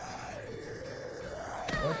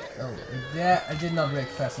 What? Oh, yeah, I did not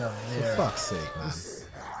react fast enough there. For fuck's sake, man.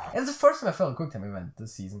 It's the first time I felt a quick time event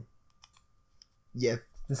this season. Yeah.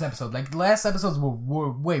 This episode. Like, the last episodes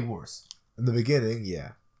were way worse. In the beginning,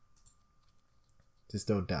 yeah. Just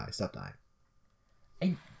don't die. Stop dying.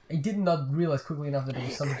 I did not realize quickly enough that there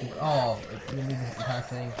was something. Oh, it didn't leave the entire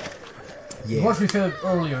thing. Yeah. Watch me fail it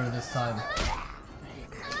earlier this time.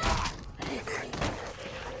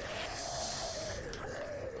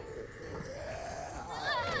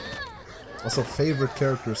 Also, favorite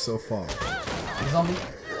character so far. Zombie.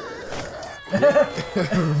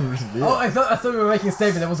 Oh, I thought we were making a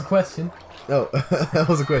statement. That was a question. No, that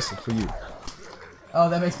was a question for you. Oh,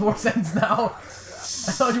 that makes more sense now.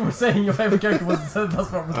 I thought you were saying your favorite character was the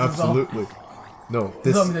zombie. Absolutely. No,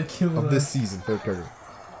 this zombie that killed of this season, favorite character.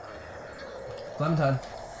 Clementine.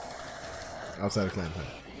 Outside of Clementine.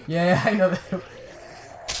 Yeah, I know that.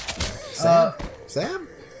 Sam? Sam?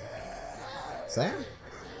 Sam?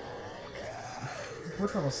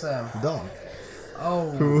 Which one was Sam? The dog.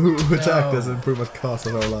 Oh. Who attacked us and pretty much cost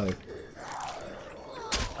us our life.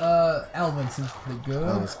 Alvin seems pretty good.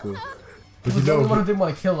 That was cool. But you know, the only one who didn't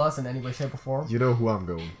want to kill us in any way, shape, or form. You know who I'm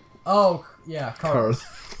going. Oh, yeah, Carl.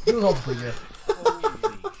 He was also pretty good.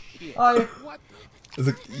 Hi. It's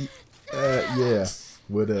like, yeah,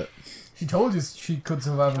 with it. She told you she could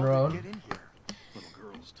survive on her own. Little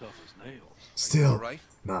girl's tough as nails. Still, right?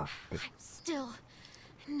 nah. Still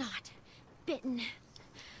not bitten.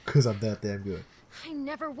 Cause I'm that damn good. I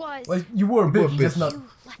never was. Well, you were bitten, just not. You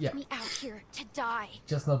left me out here to die.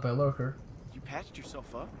 Just not by a lurker. You patched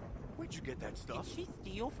yourself up? Where'd you get that stuff? Did she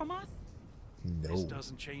steal from us? No. This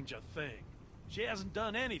doesn't change a thing. She hasn't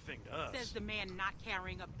done anything to us. Says the man not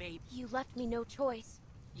carrying a baby. You left me no choice.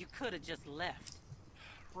 You could have just left.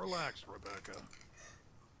 Relax, Rebecca.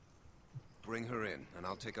 Bring her in, and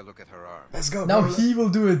I'll take a look at her arm. Let's go. Now he will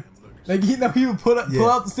do it. Like he will pull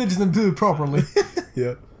out the stitches and do it properly.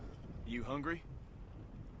 Yeah. You hungry?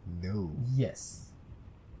 No. Yes.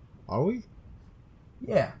 Are we?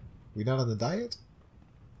 Yeah. We not on the diet?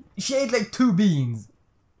 She ate like 2 beans.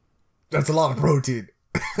 That's a lot of protein.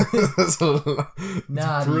 That's a lot.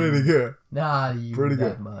 Not pretty even, good. Not even Pretty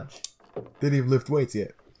that good. much. Didn't even lift weights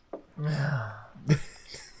yet.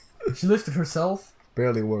 She lifted herself.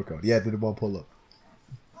 Barely a workout. Yeah, did one pull up.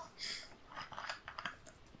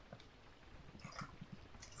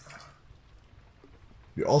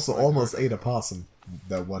 You also almost ate a possum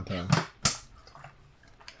that one time.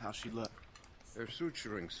 How's she look? Her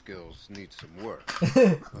suturing skills need some work.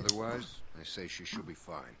 Otherwise, I say she should be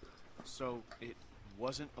fine. So, it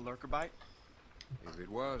wasn't a lurker bite? If it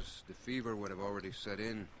was, the fever would have already set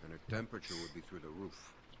in, and her temperature would be through the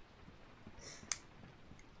roof.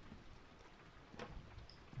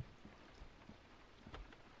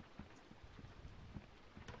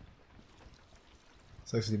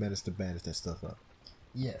 So actually managed to bandage that stuff up.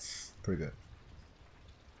 Yes. Pretty good.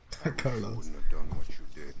 You Carlos. wouldn't have done what you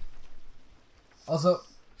did. Also.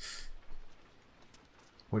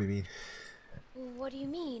 What do you mean? What do you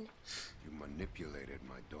mean? You manipulated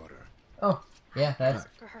my daughter. Oh, yeah, that's.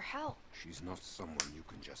 For her help. She's not someone you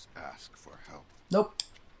can just ask for help. Nope.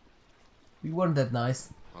 We weren't that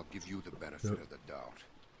nice. I'll give you the benefit of the doubt.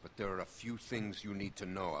 But there are a few things you need to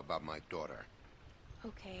know about my daughter.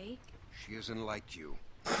 Okay. She isn't like you.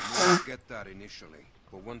 You won't get that initially.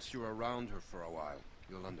 But once you're around her for a while,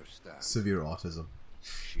 you'll understand. Severe autism.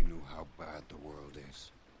 She knew how bad the world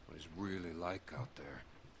is. What it's really like out there.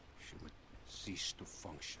 She would cease to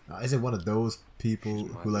function. Is it one of those people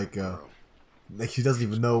who like she doesn't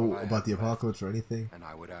even know about the apocalypse or anything? And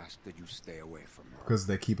I would ask that you stay away from her. Because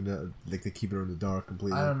they're keeping it, like they keep her in the dark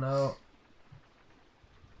completely. I don't know.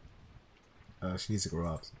 She needs to grow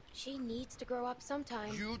up. She needs to grow up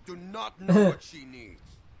sometime. You do not know what she needs.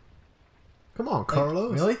 Come on,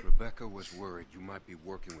 Carlos. Really? Rebecca was worried you might be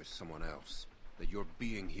working with someone else. That your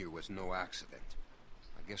being here was no accident.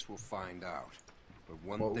 I guess we'll find out. But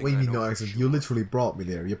one thing What do you I mean know no for accident? sure, You literally brought me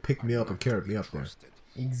there. You picked me I'm up and not carried to me be up there. trusted.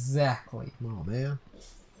 Exactly. Oh man.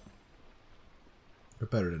 You're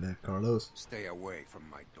better than that, Carlos. Stay away from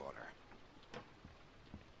my daughter.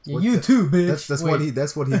 Yeah, you too, bitch.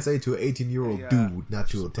 That's what he'd say to an 18-year-old Hey, dude, not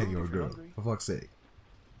to a just a 10-year-old if you're girl. hungry. For fuck's sake.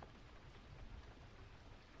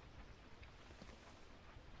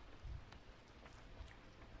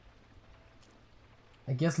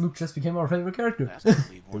 I guess Luke just became our favorite character. That's gonna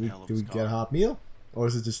leave one hell of Do a we get a scar. hot meal? Or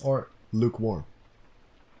is it just lukewarm?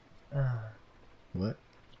 What?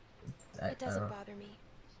 It doesn't bother me.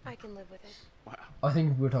 I can live with it. Wow. I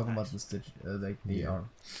think we're talking about the stitch, like the Yeah. arm.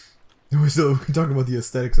 So we're talking about the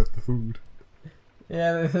aesthetics of the food.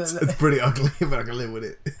 Yeah, It's pretty ugly, but I can live with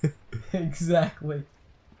it. exactly.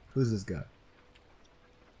 Who's this guy?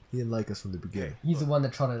 He didn't like us from the beginning. He's the one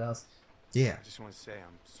that trotted us. Yeah. I just want to say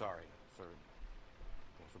I'm sorry for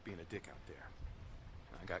being a dick out there.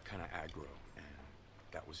 I got kind of aggro, and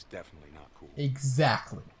that was definitely not cool.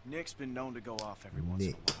 Exactly. Nick's been known to go off every once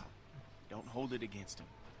in a while. Don't hold it against him.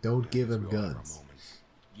 Don't give him We all have our guns. moments.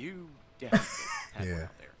 You definitely had one Yeah.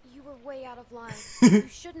 out there. You were way out of line. You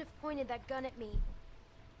shouldn't have pointed that gun at me.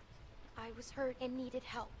 I was hurt and needed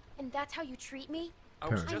help. And that's how you treat me? I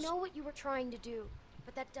was Parents. I just know what you were trying to do,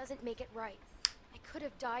 but that doesn't make it right. I could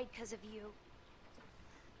have died because of you.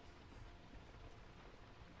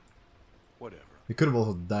 whatever. He could have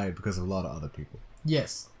also died because of a lot of other people.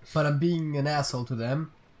 Yes, but I'm being an asshole to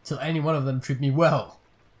them till any one of them treat me well.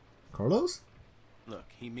 Carlos? Look,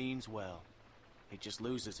 he means well. He just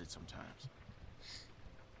loses it sometimes.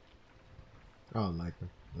 I don't like him.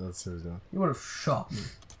 That's seriously. He would have shot me.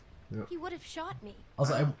 He would have shot me.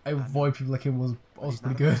 Also, I avoid people like him was But also he's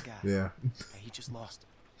not pretty a good. bad guy. Yeah. He just lost it.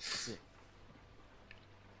 That's it.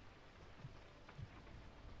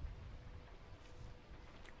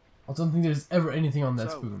 I don't think there's ever anything on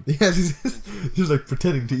that So- spoon. Yeah, he's like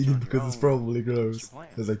pretending to eat it because it's probably What's gross. your plan?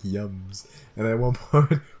 It's like yums. And at one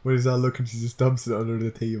point, when he's not looking, she just dumps it under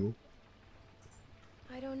the table.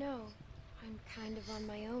 I don't know. I'm kind of on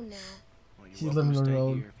my own now. Well, you're She's welcome living to on her stay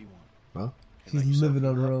own. here if you want. Huh? And let She's yourself living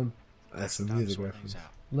on heal her up. own. That's some Time to music sort reference. things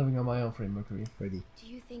out. Living on my own, Freddie Mercury. Freddy. Do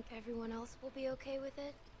you think everyone else will be okay with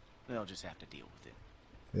it? They'll just have to deal with it.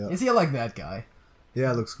 Yeah. Is he like that guy?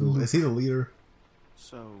 Yeah, it looks cool. Luke. Is he the leader?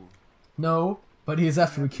 So, No, but he is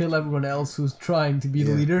after we kill everyone else who's trying to be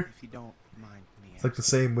the Yeah. leader. if you don't mind me It's like the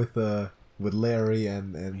asking, same with Larry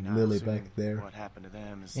and I mean, I Lily assume back there. What happened to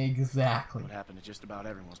them is Exactly. what happened to just about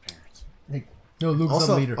everyone's parents. Like, no, Luke's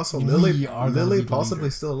Also, the leader. also We Lily, are gonna be Lily the possibly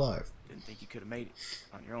leader. still alive. Didn't think you could have made it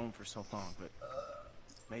on your own for so long, but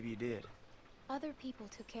maybe you did. Other people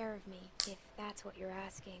took care of me, if that's what you're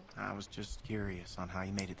asking. I was just curious on how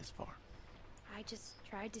you made it this far. I just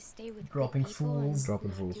tried to stay with Dropping good people fools. and Dropping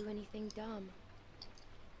not fools. do anything dumb.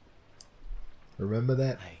 Remember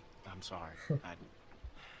that? Hey, I'm sorry.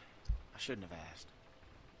 I shouldn't have asked.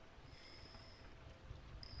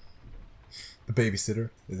 The babysitter?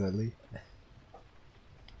 Is that Lee?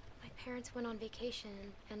 My parents went on vacation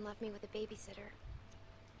and left me with a babysitter.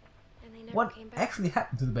 And they never What came back. actually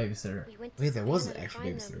happened to the babysitter? We went to Wait, there was an Savannah to actual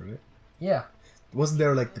find babysitter, them. right? Yeah. Wasn't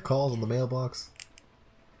there like the calls on the mailbox?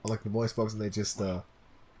 Or like the voice box and they just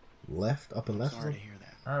left up and left? or Sorry to something? hear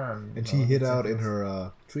that. I don't And know. she hid It's out in like-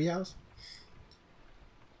 her treehouse?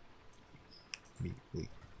 Lee.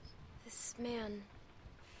 This man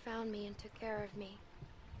found me and took care of me.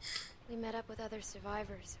 We met up with other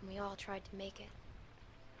survivors and we all tried to make it.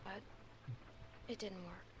 But it didn't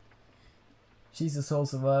work. She's a sole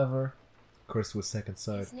survivor. Chris was second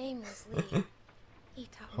side. His name was Lee. He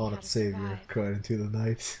taught me how Haunted to Savior, survive. cried into the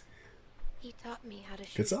night. He taught me how to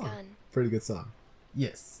shoot Good a song. gun. Pretty good song.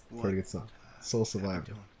 Yes. Pretty good song. Soul How Survivor.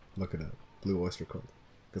 you doing? Look it up. Blue Oyster Cult.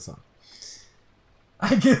 Good song.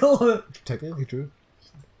 I killed it. Technically true.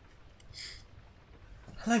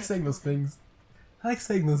 I like saying those things.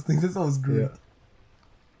 That's always great. Yeah.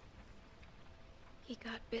 He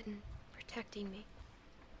got bitten, protecting me.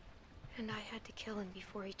 And I had to kill him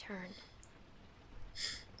before he turned.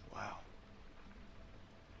 Wow.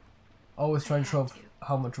 Always trying to show off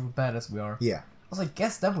how much of a badass we are. Yeah. I was like,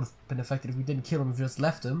 guess that would have been effective if we didn't kill him if we just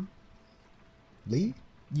left him. Lee?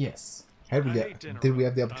 Yes. Had we I get, hate to did we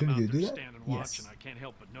have the interrupt, but I'm opportunity out to do there that? standing Yes. watching, I can't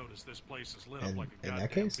help but notice this place is lit And up like a in that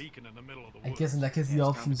goddamn case? beacon in the middle of the I woods. guess in that case Yeah, the it's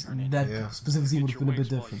time to options turn in. that Yeah. specific scene would Get have your been a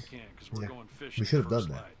bit wings while you different. can, 'cause we're Yeah. going fishing We should have first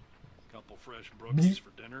done that. light. Couple fresh brookies for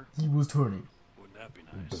dinner. He was turning. Wouldn't that be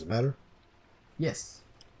nice? Does it matter? Yes.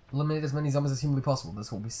 Eliminate as many zombies as humanly possible.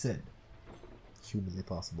 That's what we said. Humanly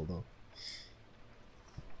possible, though.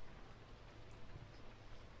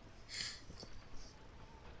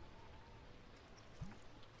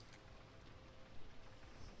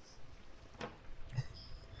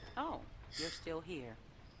 Oh, you're still here.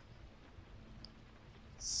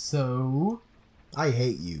 So... I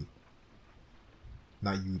hate you.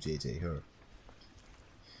 Not you, JJ, her.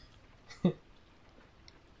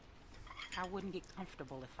 I wouldn't get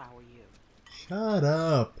comfortable if I were you. Shut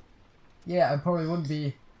up. Yeah, I probably wouldn't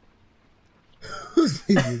be. Whose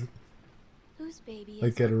baby? Whose baby is I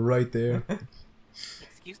get it right there.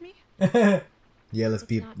 Excuse me? Yeah, let's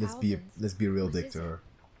be not a real Whose dick is to it? her.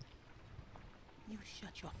 You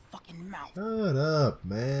shut your fucking mouth. Shut up,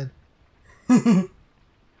 man.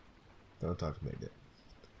 Don't talk to me like that.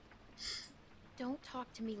 Don't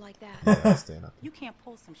talk to me like that. Yeah, stand up. You can't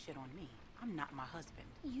pull some shit on me. I'm not my husband.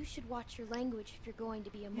 You should watch your language if you're going to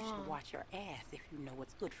be a You mom. should watch your ass if you know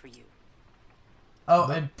what's good for you. Oh,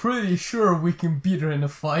 I'm pretty sure we can beat her in a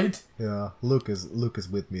fight. Yeah, Luke is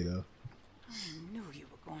with me though. I knew you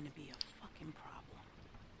were going to be a fucking problem.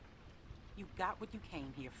 You got what you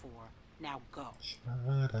came here for. Now go.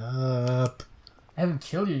 Shut up. I haven't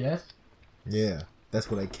killed you yet. Yeah, that's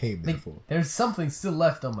what I came there for. There's something still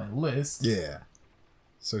left on my list. Yeah.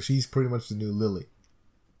 So she's pretty much the new Lily.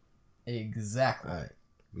 Exactly. Alright.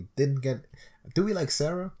 We didn't get... Do we like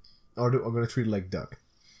Sarah? Or I'm going to treat her like Duck?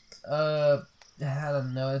 I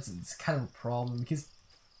don't know. It's kind of a problem because...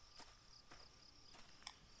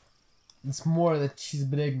 It's more that she's a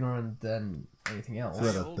bit ignorant than anything else.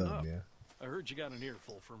 Flat Hey, out hold dumb, up. yeah. I heard you got an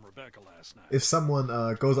earful from Rebecca last night. If someone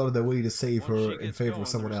goes out of their way to save Once she her in gets favor going, of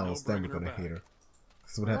someone there's no else, then we're bringing going her to hate back. her.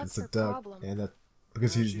 This is what happens What's to her Duck. problem? And that...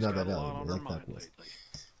 Because Well, she's not got that a lot valuable on her like mind that was. lately.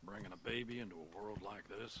 Bringing a baby into a world like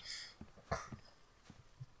this.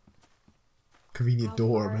 Convenient How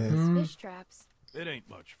door, far are man. these fish traps? It ain't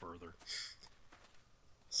much further.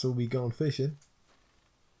 So we going fishing.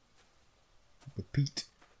 With Pete.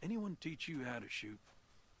 Anyone teach you how to shoot?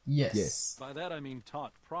 Yes. Yes. By that I mean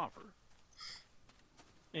taught proper.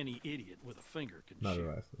 Any idiot with a finger can Not a shoot.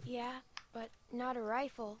 rifle. Yeah, but not a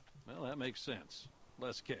rifle. Well, that makes sense.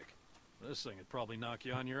 Less kick. This thing would probably knock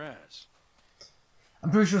you on your ass. I'm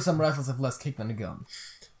pretty sure some rifles have less kick than a gun.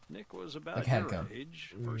 Nick was about Like your handgun.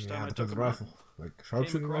 age. First Yeah, time I depends took on him the rifle. hunting. Like Came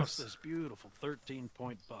sharpshooting across rifles. this beautiful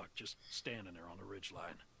 13-point buck just standing there on the ridge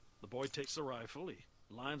line. The boy takes the rifle, he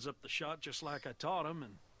lines up the shot just like I taught him,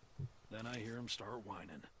 and then I hear him start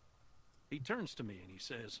whining. He turns to me and he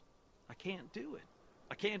says, "I can't do it.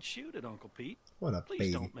 I can't shoot it, Uncle Pete. What a Please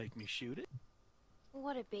baby. don't make me shoot it."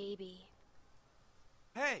 What a baby.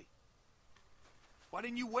 Hey! Why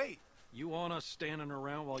didn't you wait? You want us standing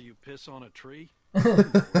around while you piss on a tree? You know where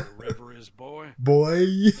the river is, boy. Boy.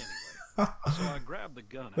 Anyway, so I grabbed the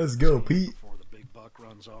gun. out Let's of go, his hand Pete. Before the big buck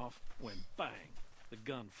runs off, when bang, the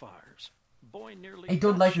gun fires. Boy nearly. I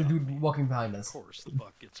don't like the gunshot me. dude walking behind Of us course, the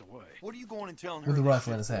buck gets away. What are you going and telling her with the this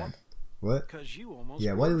rifle in shit his for? hand. What? Because you almost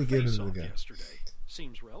Yeah, blew why did her we give face him the off gun? yesterday.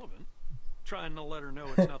 Seems relevant. Trying to let her know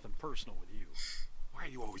it's nothing personal with you. Why are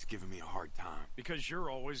you always giving me a hard time? Because you're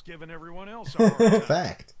always giving everyone else a hard time.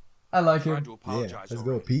 Fact. I like Tried him. to Yeah, apologize let's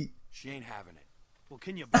go, already. Pete. She ain't having it. Well,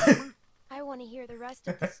 can you blame her? I want to hear the rest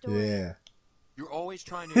of the story. Yeah. You're always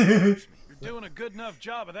trying to encourage me. You're doing a good enough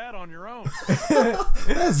job of that on your own.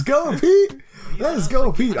 Let's go, Pete. Let's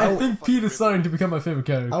go, Pete. I think Pete is starting to become my favorite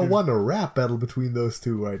character. I want a rap battle between those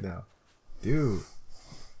two right now. Dude.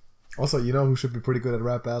 Also, you know who should be pretty good at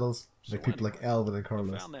rap battles? Like people like Alvin and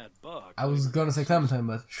Carlos. Found that buck. I was gonna say Clementine,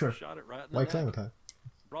 but sure. Shot it right in the Why neck. Clementine?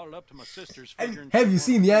 Brought it up to my sister's. And figuring have she you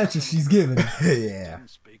seen the wanted answer something she's given? Yeah. Didn't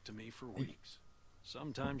speak to me for weeks.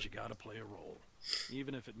 Sometimes you gotta play a role,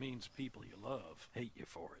 even if it means people you love hate you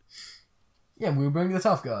for it. Yeah, we were bringing the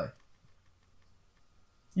tough guy.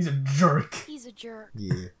 He's a jerk. He's a jerk.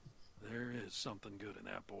 Yeah. There is something good in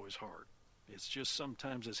that boy's heart. It's just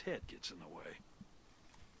sometimes his head gets in the way.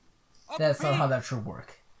 That's not how that should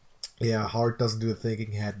work. Yeah, heart doesn't do the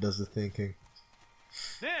thinking, head does the thinking.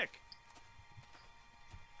 Nick!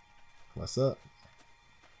 What's up?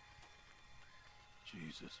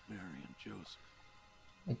 Jesus, Mary and Joseph.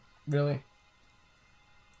 Like, really?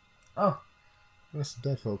 Oh, There's some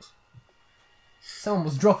dead folks. someone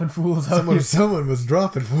was dropping fools out here. Someone was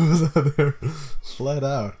dropping fools out there. Flat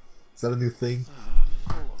out. Is that a new thing?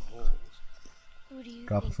 Full of holes. Who do you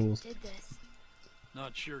Dropping think fools. did this?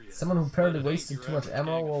 Not sure yet. Someone who apparently But it ain't wasted your too much average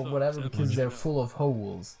ammo gang of or thugs, whatever that because much they're you know. full of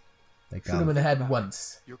holes. They Shoot them in the head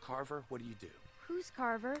once. You're Carver? What do you do? Who's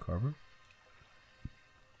Carver? Carver?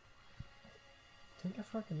 Did I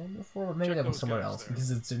fucking name before? Or maybe Check that was those somewhere guys else there.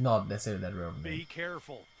 because it's not necessarily that rare of a Be name.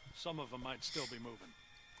 careful. Some of them might still be moving.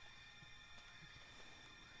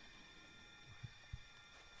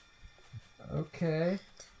 Okay.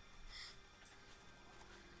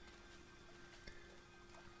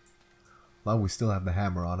 Well, we still have the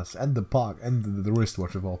hammer on us, and the pog, and the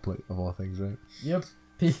wristwatch of all things, right? Yep.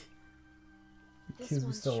 This Because we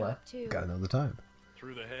one's still sharp too. Gotta know the time.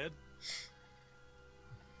 Through the head?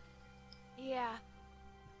 Yeah.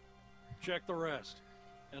 Check the rest.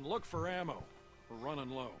 And look for ammo. We're running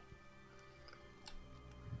low.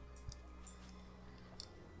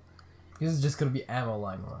 This is just gonna be ammo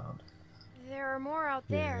lying around. There are more out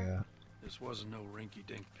there. Yeah. This wasn't no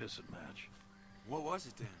rinky-dink pissing match. What was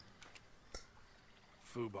it then?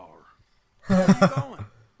 Foobar. Where are you going?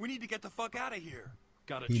 We need to get the fuck out of here.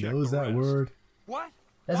 Gotta He check knows the that rest. word. What?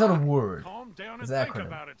 That's not a word. Calm down and It's think acronym.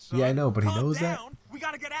 about it, son. Yeah, I know, but he Calm knows that. down. We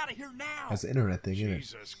gotta get out of here now. That's an internet thing, isn't it?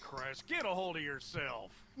 Jesus Christ, get a hold of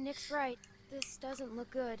yourself. Nick's right. This doesn't look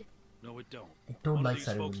good. No, it don't. I don't One like of these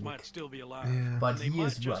that folks Nick. might still be alive. Yeah. But They he might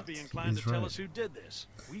is just right. be inclined He's to tell right. us who did this.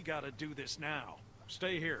 We gotta do this now.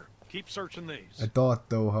 Stay here. Keep searching these. I thought,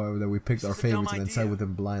 though, however, that we picked our This is a dumb favorites and then side idea. with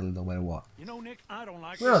them blindly no matter what. You know, Nick, I don't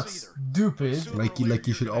like We're not this either. stupid. Sooner or Like you later,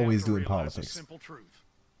 should you're gonna always have to do in realize politics. the simple truth.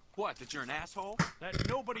 What? That you're an asshole? That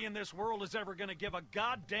nobody in this world is ever gonna give a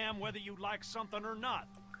goddamn whether you like something or not.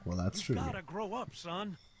 Well, that's You true. gotta grow up,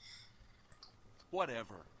 son.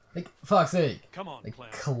 Whatever. Like, fuck's sake. Come on, Like, Clem.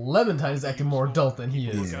 Clementine is acting more adult than he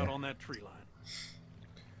Look is. Yeah. out on that tree line.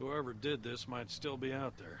 Whoever did this might still be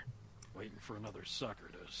out there, waiting for another sucker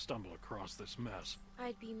to stumble across this mess.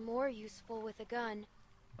 I'd be more useful with a gun.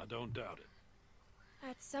 I don't doubt it.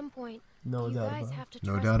 At some point, No you doubt guys about it. have to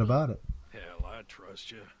No trust doubt me. about it. Hell, I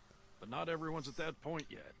trust you. But not everyone's at that point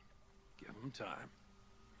yet. Give them time.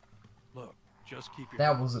 Look, just keep your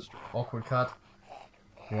That head was an straight. awkward cut.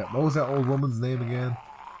 Yeah, what was that old woman's name again?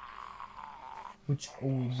 Which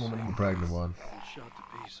old The woman? pregnant one. Shot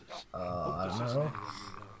to pieces. I This don't isn't know. anyone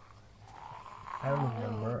you know. I don't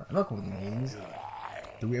remember. I'm not good with names.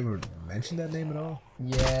 Did we ever mention that name at all?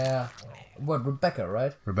 Yeah. What, Rebecca,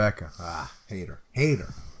 right? Rebecca. Ah, hate her. Hate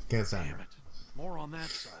her. Can't stand Damn her. it. More on that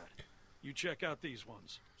side. You check out these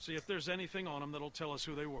ones. See if there's anything on them that'll tell us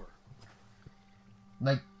who they were.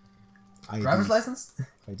 Like, IDs. driver's license?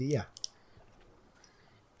 ID, yeah.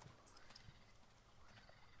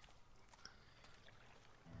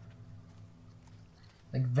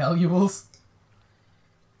 Like, valuables?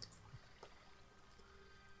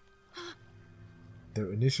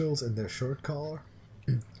 Their initials and their shirt collar.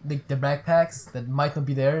 Like, the backpacks that might not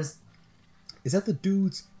be theirs? Is that the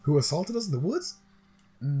dudes who assaulted us in the woods?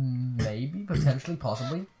 Maybe, potentially,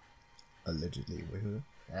 possibly. Allegedly. Wait, who?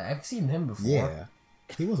 I've seen him before. Yeah.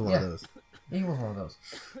 He was one of Yeah. those. He was one of those.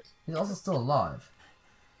 He's also still alive.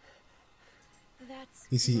 That's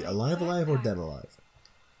Is he my alive or backpack. dead alive?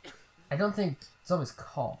 I don't think zombies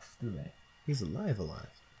cough, do they? He's alive.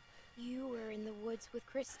 You were in the woods with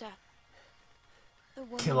Krista. The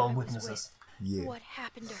woman Kill all I was witnesses. with. Yeah. What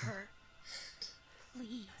happened to her?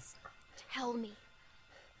 Please, tell me.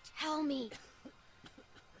 Tell me.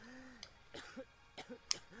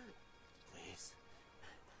 Please.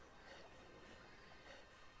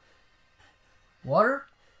 Water?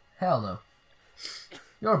 Hell no.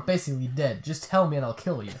 You're basically dead. Just tell me and I'll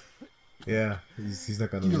kill you. Yeah. He's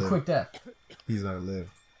not gonna Give you a live. quick death. He's not gonna live.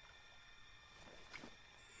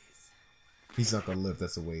 He's not gonna live.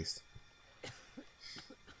 That's a waste.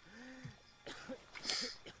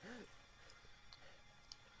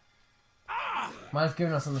 Might have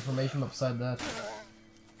given us some information beside that.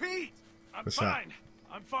 Pete! I'm What's that? fine.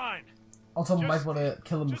 I'm fine. Also, Just- might want to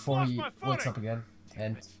kill him just before lost he my wakes footing. up again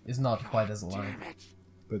and is not quite as alive.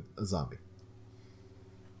 But a zombie.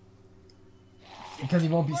 Because he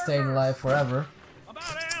won't be staying alive forever. About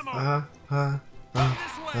ammo.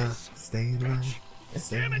 Staying alive. Damn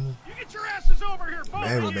Staying it! alive. You get your asses over here, both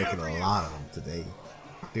Man, of we're you. making a lot of them today.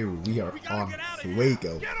 Dude, we are We gotta on get out of here.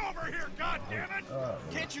 Fuego. Get over here, goddammit!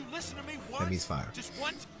 Can't you listen to me once? That means fire. Just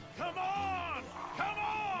once? Come on! Come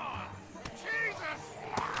on!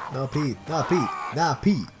 Jesus! No, Pete. Not Pete. Not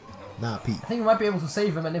Pete. Not Pete. I think we might be able to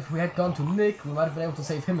save him, and if we had gone to Nick, we might have been able to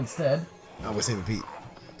save him instead. No, we're saving Pete.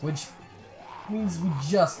 Which means we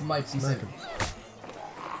just might be Smack saving. him.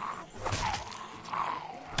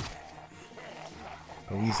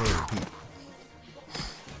 Are we saving Pete?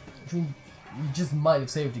 Which means we just might have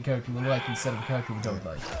saved the character we like instead of the character we don't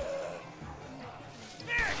like.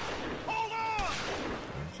 Nick! Hold on!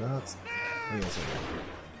 Shots. Oh, yeah, so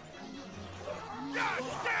God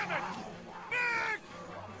damn it! Nick!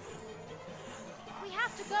 We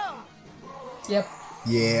have to go. Yep.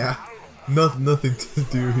 yeah. Nothing to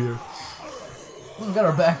do here. We got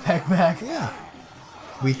our backpack back. Yeah.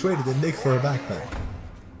 We traded the Nick for a backpack.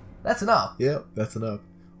 That's enough. Yep, that's enough.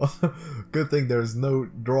 Good thing there's no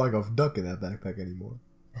drawing of duck in that backpack anymore.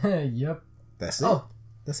 Yep. That's it. Oh,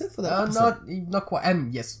 that's it for that episode. Not quite.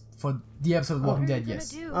 And yes, for the episode of Walking Dead,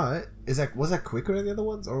 yes. All right. Was that quicker than the other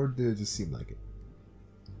ones, or did it just seem like it?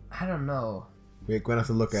 I don't know. We're going to have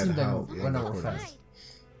to look at Seemed like how. it went over fast.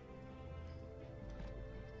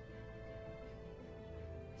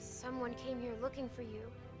 Someone came here looking for you.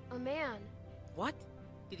 A man. What?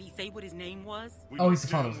 Did he say what his name was? Oh, he's the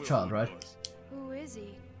father of the child, right? Who is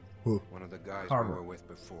he? Who? One of the guys Carver. we were with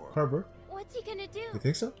before. Carver? What's he gonna do? You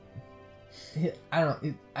think so? I don't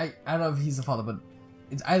know. I don't know if he's the father, but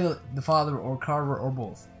it's either the father or Carver or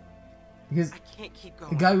both. Because I can't keep the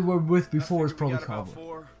going. guy we were with before is We probably got about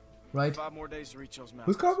Carver, right? 5 more days to reach those mountains.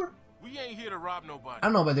 Who's Carver? We ain't here to rob nobody. I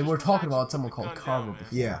don't know, but they were Just talking relax about and someone put the called gun Carver down, man.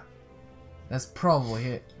 before. Yeah. That's probably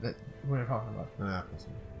it. That what they're talking about. Yeah.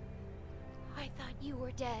 I thought you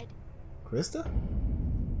were dead. Krista?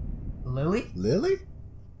 Lily? Lily?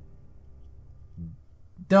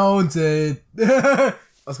 Don't say it. I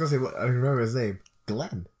was gonna say, I remember his name.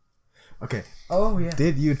 Glenn. Okay. Oh yeah.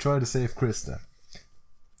 Did you try to save Krista?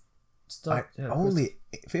 Stop. Only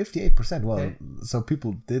 58%. Well, Okay. so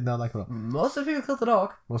people did not like her. Most of the people killed the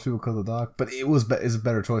dog. Most people killed the dog, but it's a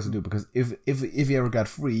better choice to do because if he ever got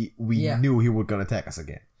free, we Yeah. knew he was gonna attack us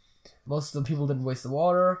again. Most of the people didn't waste the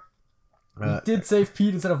water. We Uh, did save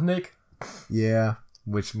Pete instead of Nick. Yeah,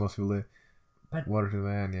 which most people did. But- Water to the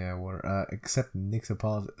man, yeah, water. Except Nick's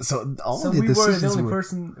apology. So all So the we were the decisions only were.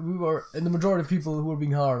 person. We were in the majority of people who were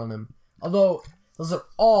being hard on him. Although those are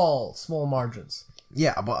all small margins.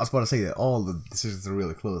 Yeah, but I was about to say that all the decisions are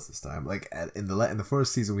really close this time. Like in the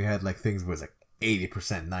first season, we had like things where it's like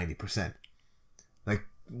 80%, 90%, like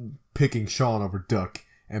picking Sean over Duck,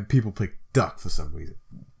 and people pick Duck for some reason.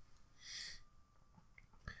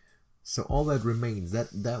 So all that remains.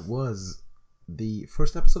 That was the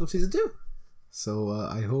first episode of season 2. So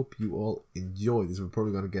I hope you all enjoyed this. We're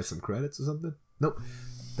probably gonna get some credits or something. Nope,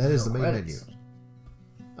 that is the main credits. menu.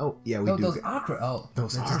 Oh yeah, we No, do. those are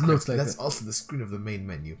Those that are just looks like that's it. also the screen of the main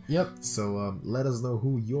menu. Yep. So let us know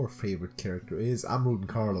who your favorite character is. I'm rooting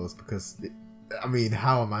Carlos because, I mean,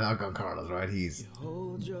 how am I not going Carlos, right? He's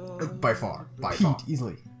by far. Pete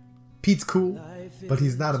easily. Pete's cool, but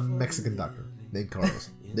he's not a Mexican doctor named Carlos.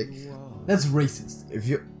 That's racist.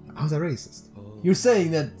 How's that racist? You're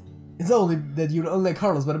saying that it's only that you don't like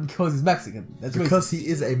Carlos, but because he's Mexican. That's Because racist. he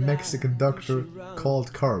is a Mexican doctor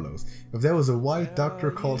called Carlos. If there was a white doctor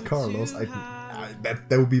called Carlos, that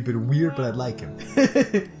would be a bit weird, but I'd like him,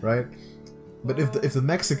 right? But if the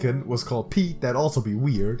Mexican was called Pete, that'd also be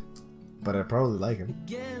weird, but I'd probably like him.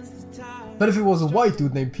 But if it was a white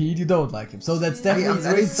dude named Pete, you don't like him. So that's definitely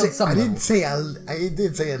racist on some I level.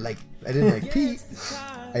 didn't say it like I didn't like Pete.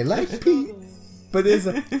 I like Pete. But there's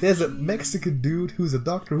a Mexican dude who's a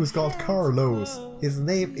doctor who's called Carlos. His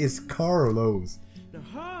name is Carlos.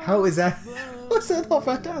 How is that? What's that not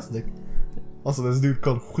fantastic? Also, there's a dude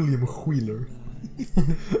called William Wheeler.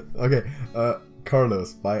 Okay,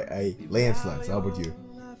 Carlos by a landslide. So how about you?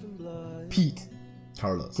 Pete.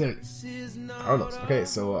 Carlos. Clearly. Carlos. Okay,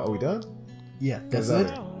 so are we done? Yeah, that's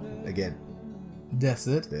it. Again. That's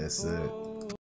it. That's it.